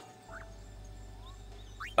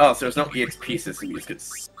 Oh, so there's no EXP system, you just get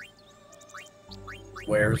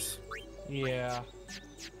squares. Yeah.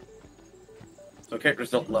 So characters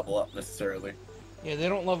don't level up necessarily. Yeah, they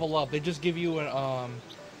don't level up. They just give you an,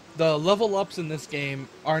 the level ups in this game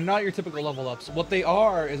are not your typical level ups. What they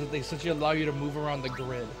are is that they essentially allow you to move around the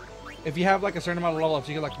grid. If you have like a certain amount of level ups,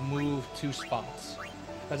 you can like move 2 spots.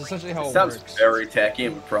 That's essentially how it works. Sounds very tacky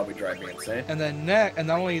and would probably drive me insane. And then and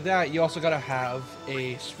not only that, you also gotta have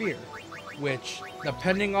a sphere, which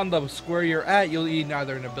depending on the square you're at, you'll need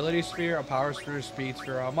either an ability sphere, a power sphere, a speed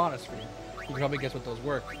sphere, or a mana sphere. You can probably guess what those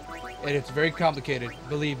work. And it's very complicated.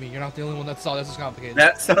 Believe me, you're not the only one that saw this is complicated.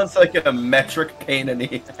 That sounds like a metric pain in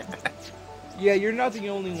the ass. Yeah, you're not the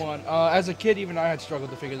only one. As a kid, even I had struggled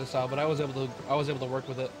to figure this out, but I was able to work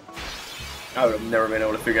with it. I would have never been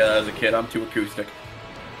able to figure that out as a kid. I'm too acoustic.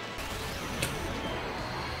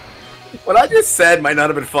 What I just said might not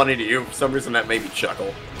have been funny to you. For some reason, that made me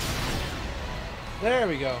chuckle. There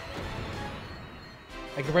we go.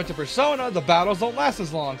 And compared to Persona, the battles don't last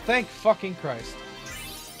as long. Thank fucking Christ.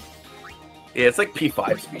 Yeah, it's like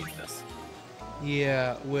P5 speed this.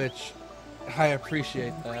 Yeah, which I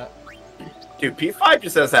appreciate that. Dude, P5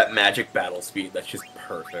 just has that magic battle speed that's just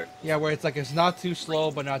perfect. Yeah, where it's like it's not too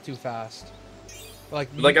slow but not too fast.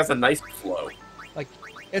 Like has a nice flow. Like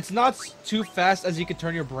it's not too fast as you can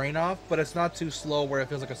turn your brain off, but it's not too slow where it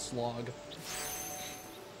feels like a slog.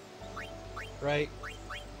 Right?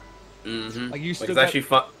 Mm-hmm. Like you still it's actually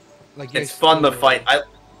fun. Like it's fun to fight.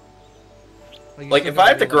 Like if I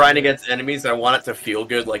have to grind against enemies, I want it to feel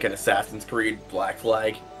good, like an Assassin's Creed Black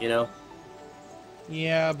Flag, you know?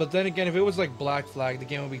 Yeah, but then again, if it was like Black Flag, the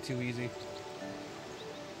game would be too easy.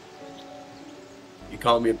 You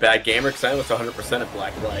calling me a bad gamer? Because I was 100% at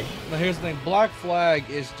Black Flag. Now here's the thing, Black Flag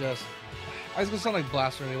is just... I was gonna sound like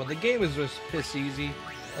blasphemy, but the game is just piss easy.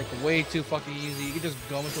 Like way too fucking easy. You can just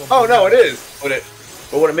go into a... Oh no, it is! But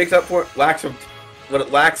what it makes up for, what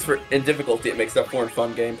it lacks for in difficulty, it makes up for in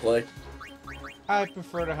fun gameplay. I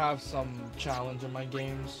prefer to have some challenge in my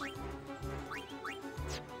games.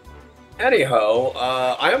 Anyhow,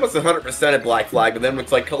 I almost 100% at Black Flag, but then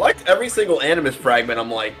it's like, collect every single Animus fragment.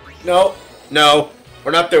 I'm like, no,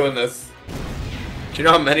 we're not doing this. Do you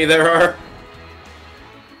know how many there are?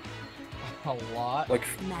 A lot. Like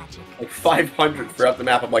 500 throughout the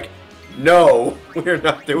map. I'm like, no, we're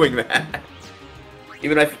not doing that.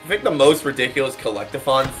 Even I think the most ridiculous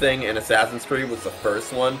collectathon thing in Assassin's Creed was the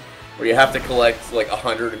first one, where you have to collect like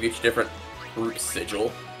 100 of each different group sigil,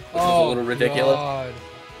 which is a little ridiculous. God.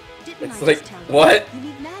 It's like, what? You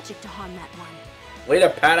need magic to harm that one. Way to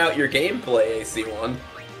pad out your gameplay, AC1.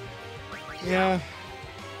 Yeah.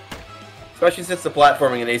 Especially since the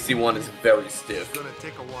platforming in AC1 is very stiff. It's gonna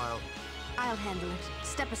take a while. I'll handle it.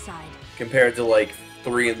 Step aside. Compared to like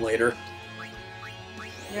 3 and later.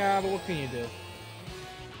 Yeah, but what can you do?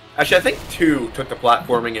 Actually, I think 2 took the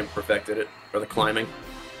platforming and perfected it, or the climbing.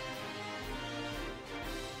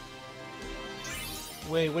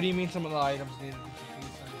 Wait, what do you mean some of the items needed to be defeated?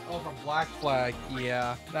 Oh, from Black Flag.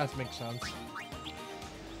 Yeah, that makes sense.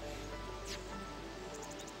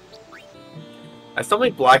 I still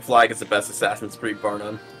think Black Flag is the best Assassin's Creed, bar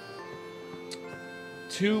none.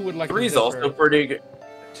 2 would like 3 is also pretty good.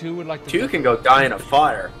 2 would like 2 can go die in a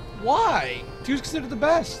fire. Why? 2 is considered the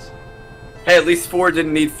best. Hey, at least 4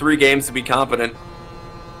 didn't need 3 games to be competent.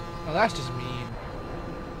 Oh, that's just mean.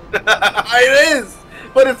 It is!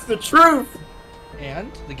 But it's the truth!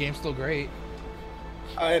 And the game's still great.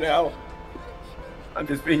 I know. I'm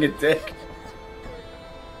just being a dick.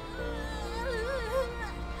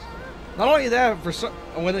 Not only that,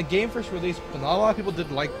 when the game first released, not a lot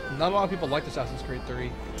of people liked Assassin's Creed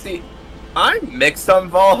 3. See, I'm mixed on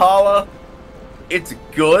Valhalla. It's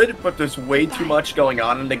good, but there's way too much going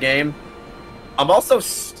on in the game. I'm also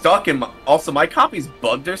stuck in my copy's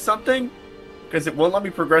bugged or something, because it won't let me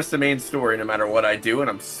progress the main story no matter what I do, and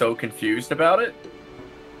I'm so confused about it.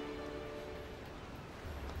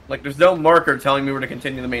 Like, there's no marker telling me where to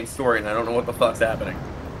continue the main story, and I don't know what the fuck's happening.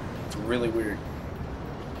 It's really weird.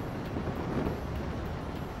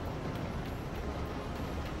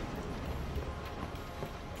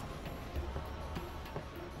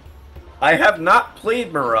 I have not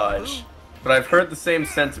played Mirage, but I've heard the same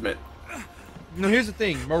sentiment. No, here's the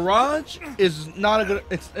thing. Mirage is not a good...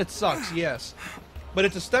 It sucks, yes. But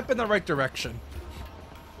it's a step in the right direction.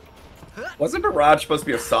 Wasn't Mirage supposed to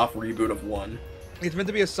be a soft reboot of 1? It's meant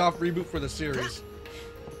to be a soft reboot for the series.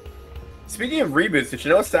 Speaking of reboots, did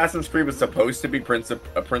you know Assassin's Creed was supposed to be a Prince of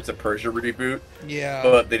Persia reboot? Yeah.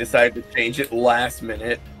 But they decided to change it last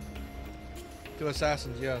minute. To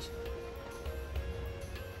Assassins, yes.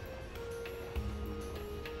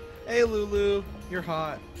 Hey, Lulu. You're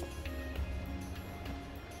hot.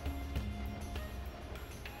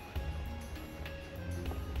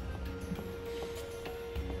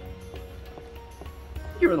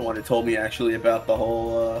 You were the one who told me, actually, about the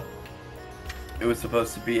whole, it was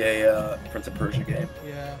supposed to be a, Prince of Persia game.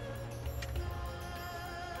 Yeah.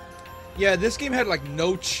 Yeah, this game had, like,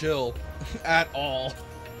 no chill at all.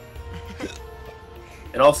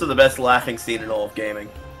 And also the best laughing scene in all of gaming.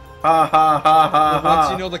 Ha ha ha ha But once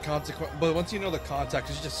ha. you know the consequence, but once you know the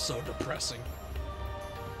context, it's just so depressing.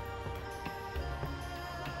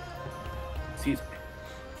 Excuse me.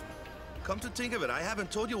 Come to think of it, I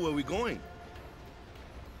haven't told you where we're going.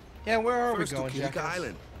 Yeah, where are First we going, to Kilika Jackass?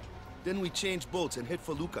 Island. Then we change boats and hit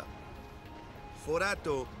for Luca. For that,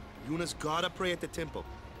 though, Yuna's gotta pray at the temple.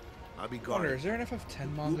 I'll be guarding. Wonder, is there an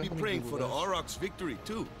FF10 manga? We'll be Let me praying for Google the this. Aurochs' victory,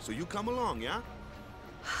 too. So you come along, yeah?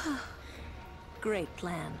 Great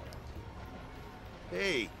plan.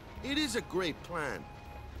 Hey, it is a great plan.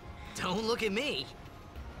 Don't look at me.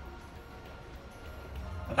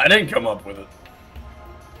 I didn't come up with it.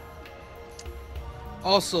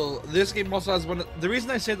 Also, this game also has one. The reason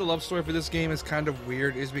I say the love story for this game is kind of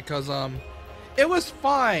weird is because it was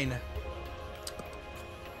fine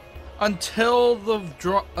until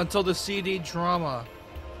the CD drama.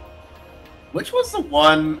 Which was the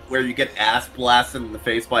one where you get ass blasted in the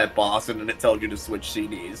face by a boss and then it tells you to switch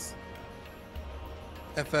CDs?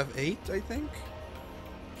 FF8, I think.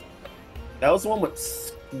 That was the one with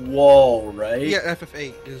Squall, right? Yeah,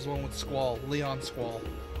 FF8 is the one with Squall, Leon Squall,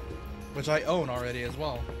 which I own already as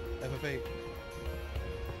well. FF8.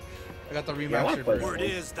 I got the remastered version. Word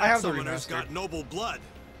is I that have the summoner's remastered. got noble blood.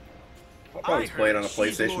 I probably played on a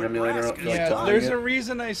PlayStation emulator. Like Yeah, buying there's it. a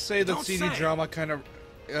reason I say the Don't CD say. drama kind of.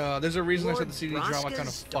 There's a reason I said Lord the CD drama kind of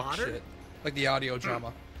Vraska's fuck daughter? shit, like the audio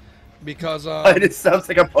drama, because It sounds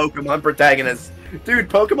like a Pokemon protagonist. Dude,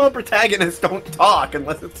 Pokemon protagonists don't talk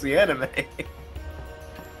unless it's the anime.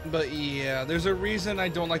 But yeah, there's a reason I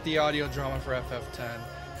don't like the audio drama for FF10,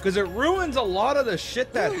 because it ruins a lot of the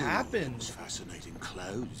shit that happens. Fascinating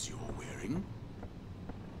clothes you're wearing.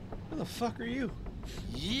 Who the fuck are you?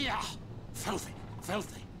 Yeah! Filthy,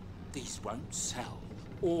 filthy. These won't sell.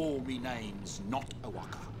 All me name's not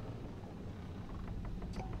Awaka.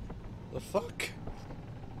 The fuck?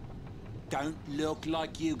 Don't look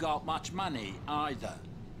like you got much money, either.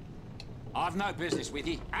 I've no business with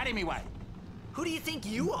you. Out of me way. Who do you think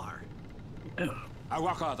you are?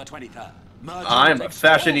 Awaka the 23rd. Murder I'm a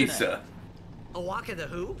extraordinary. fashionista. Awaka the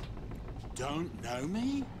who? Don't know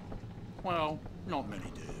me? Well, not many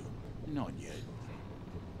do. Not yet.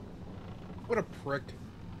 What a prick.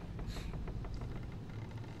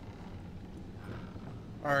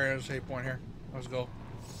 Alright, there's a save point here. Let's go.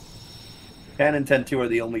 Canon 10-2 are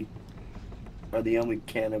the only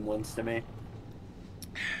canon ones to me.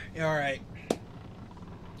 Alright.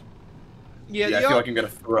 Yeah, I feel like I'm gonna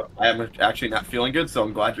throw up. I am actually not feeling good, so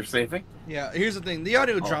I'm glad you're saving. Yeah, here's the thing. The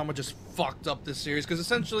audio drama just fucked up this series, because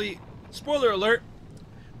essentially, spoiler alert,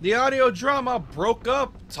 the audio drama broke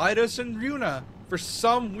up Titus and Yuna for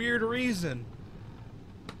some weird reason.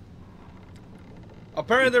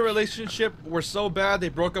 Apparently their relationship were so bad they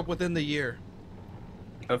broke up within the year.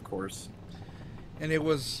 Of course. And it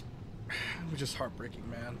was just heartbreaking,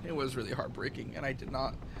 man. It was really heartbreaking, and I did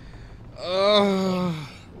not...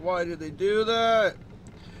 why did they do that?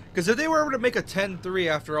 Because if they were able to make a 10-3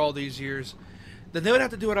 after all these years, then they would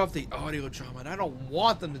have to do it off the audio drama, and I don't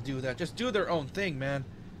want them to do that. Just do their own thing, man.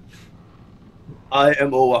 I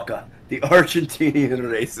am Owaka, the Argentinian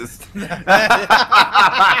racist.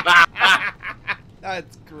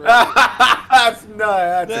 That's great. That's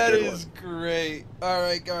That a good is great.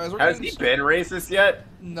 Alright, guys. Has he been racist yet?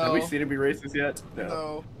 No. Have we seen him be racist yet?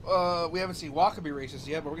 No. We haven't seen Waka be racist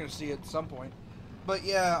yet, but we're gonna see it at some point. But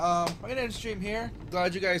yeah, I'm gonna end stream here.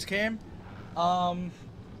 Glad you guys came. Hope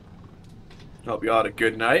you all had a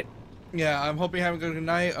good night. Yeah, I'm hoping you have a good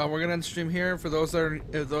night. We're gonna end stream here. For those that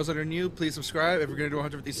are new, please subscribe. If we're gonna do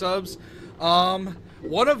 150 subs,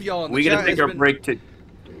 one of y'all in the We chat gonna take our break to.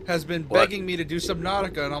 has been What? begging me to do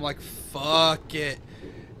Subnautica, and I'm like, fuck it.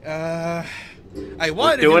 I We're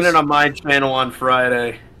wanted to doing do it on my channel on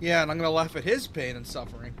Friday. Yeah, and I'm gonna laugh at his pain and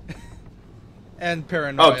suffering. And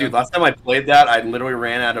Paranoia. Oh, dude, last time I played that, I literally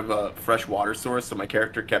ran out of a fresh water source, so my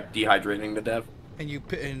character kept dehydrating to death.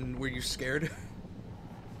 And were you scared?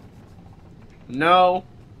 No.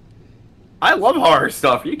 I love horror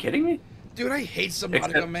stuff. Are you kidding me? Dude, I hate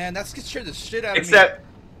Subnautica, man. That scared the shit out of me. Except,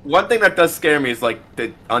 one thing that does scare me is, like,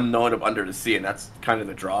 the unknown of Under the Sea, and that's kind of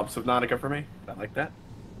the draw of Subnautica for me. I like that.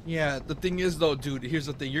 Yeah, the thing is, though, dude, here's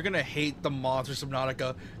the thing. You're going to hate the mods for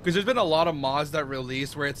Subnautica, because there's been a lot of mods that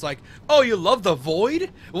released where it's like, oh, you love the Void?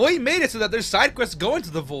 Well, we made it so that there's side quests going to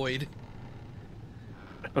the Void.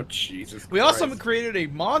 Oh, Jesus We also created a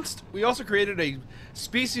monster. We also created a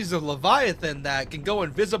species of Leviathan that can go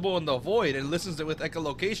invisible in the Void and listens to with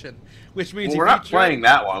echolocation, which means we're not playing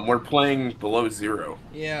that one. We're playing Below Zero.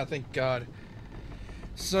 Yeah, thank God.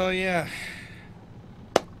 So yeah.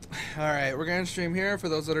 All right, we're gonna stream here. For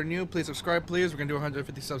those that are new, please subscribe, please. We're gonna do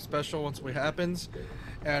 150 sub special once it happens,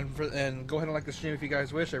 and go ahead and like the stream if you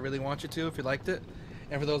guys wish. I really want you to if you liked it.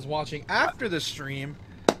 And for those watching after the stream,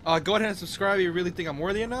 go ahead and subscribe if you really think I'm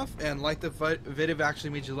worthy enough, and like the video if actually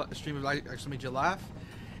made you actually made you laugh,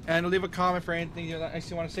 and leave a comment for anything you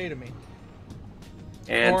actually want to say to me.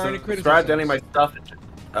 And or subscribe to any of my stuff.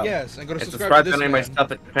 Yes, and go to subscribe to any of my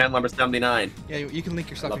stuff at Japan Lumber 79. Yeah, you can link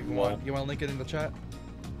your stuff if you want. You want to link it in the chat?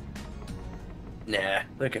 Nah,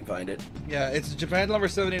 they can find it. Yeah, it's Japan Lover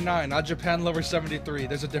 79, not Japan Lover 73.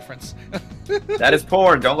 There's a difference. That is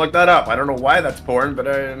porn. Don't look that up. I don't know why that's porn, but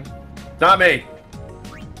it's not me.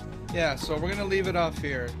 Yeah, so we're gonna leave it off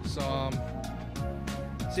here. So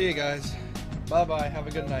see you guys. Bye bye. Have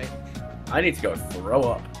a good night. I need to go throw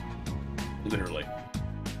up. Literally.